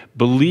word,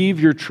 believe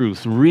your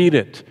truth, read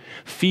it,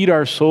 feed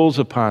our souls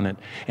upon it,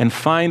 and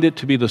find it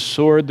to be the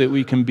sword that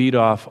we can beat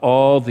off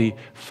all the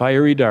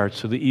fiery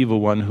darts of the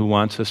evil one who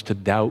wants us to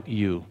doubt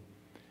you.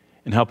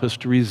 And help us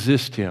to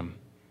resist him.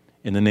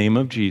 In the name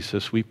of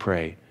Jesus we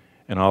pray.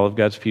 And all of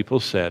God's people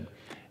said,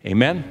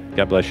 amen.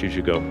 God bless you as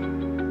you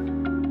go.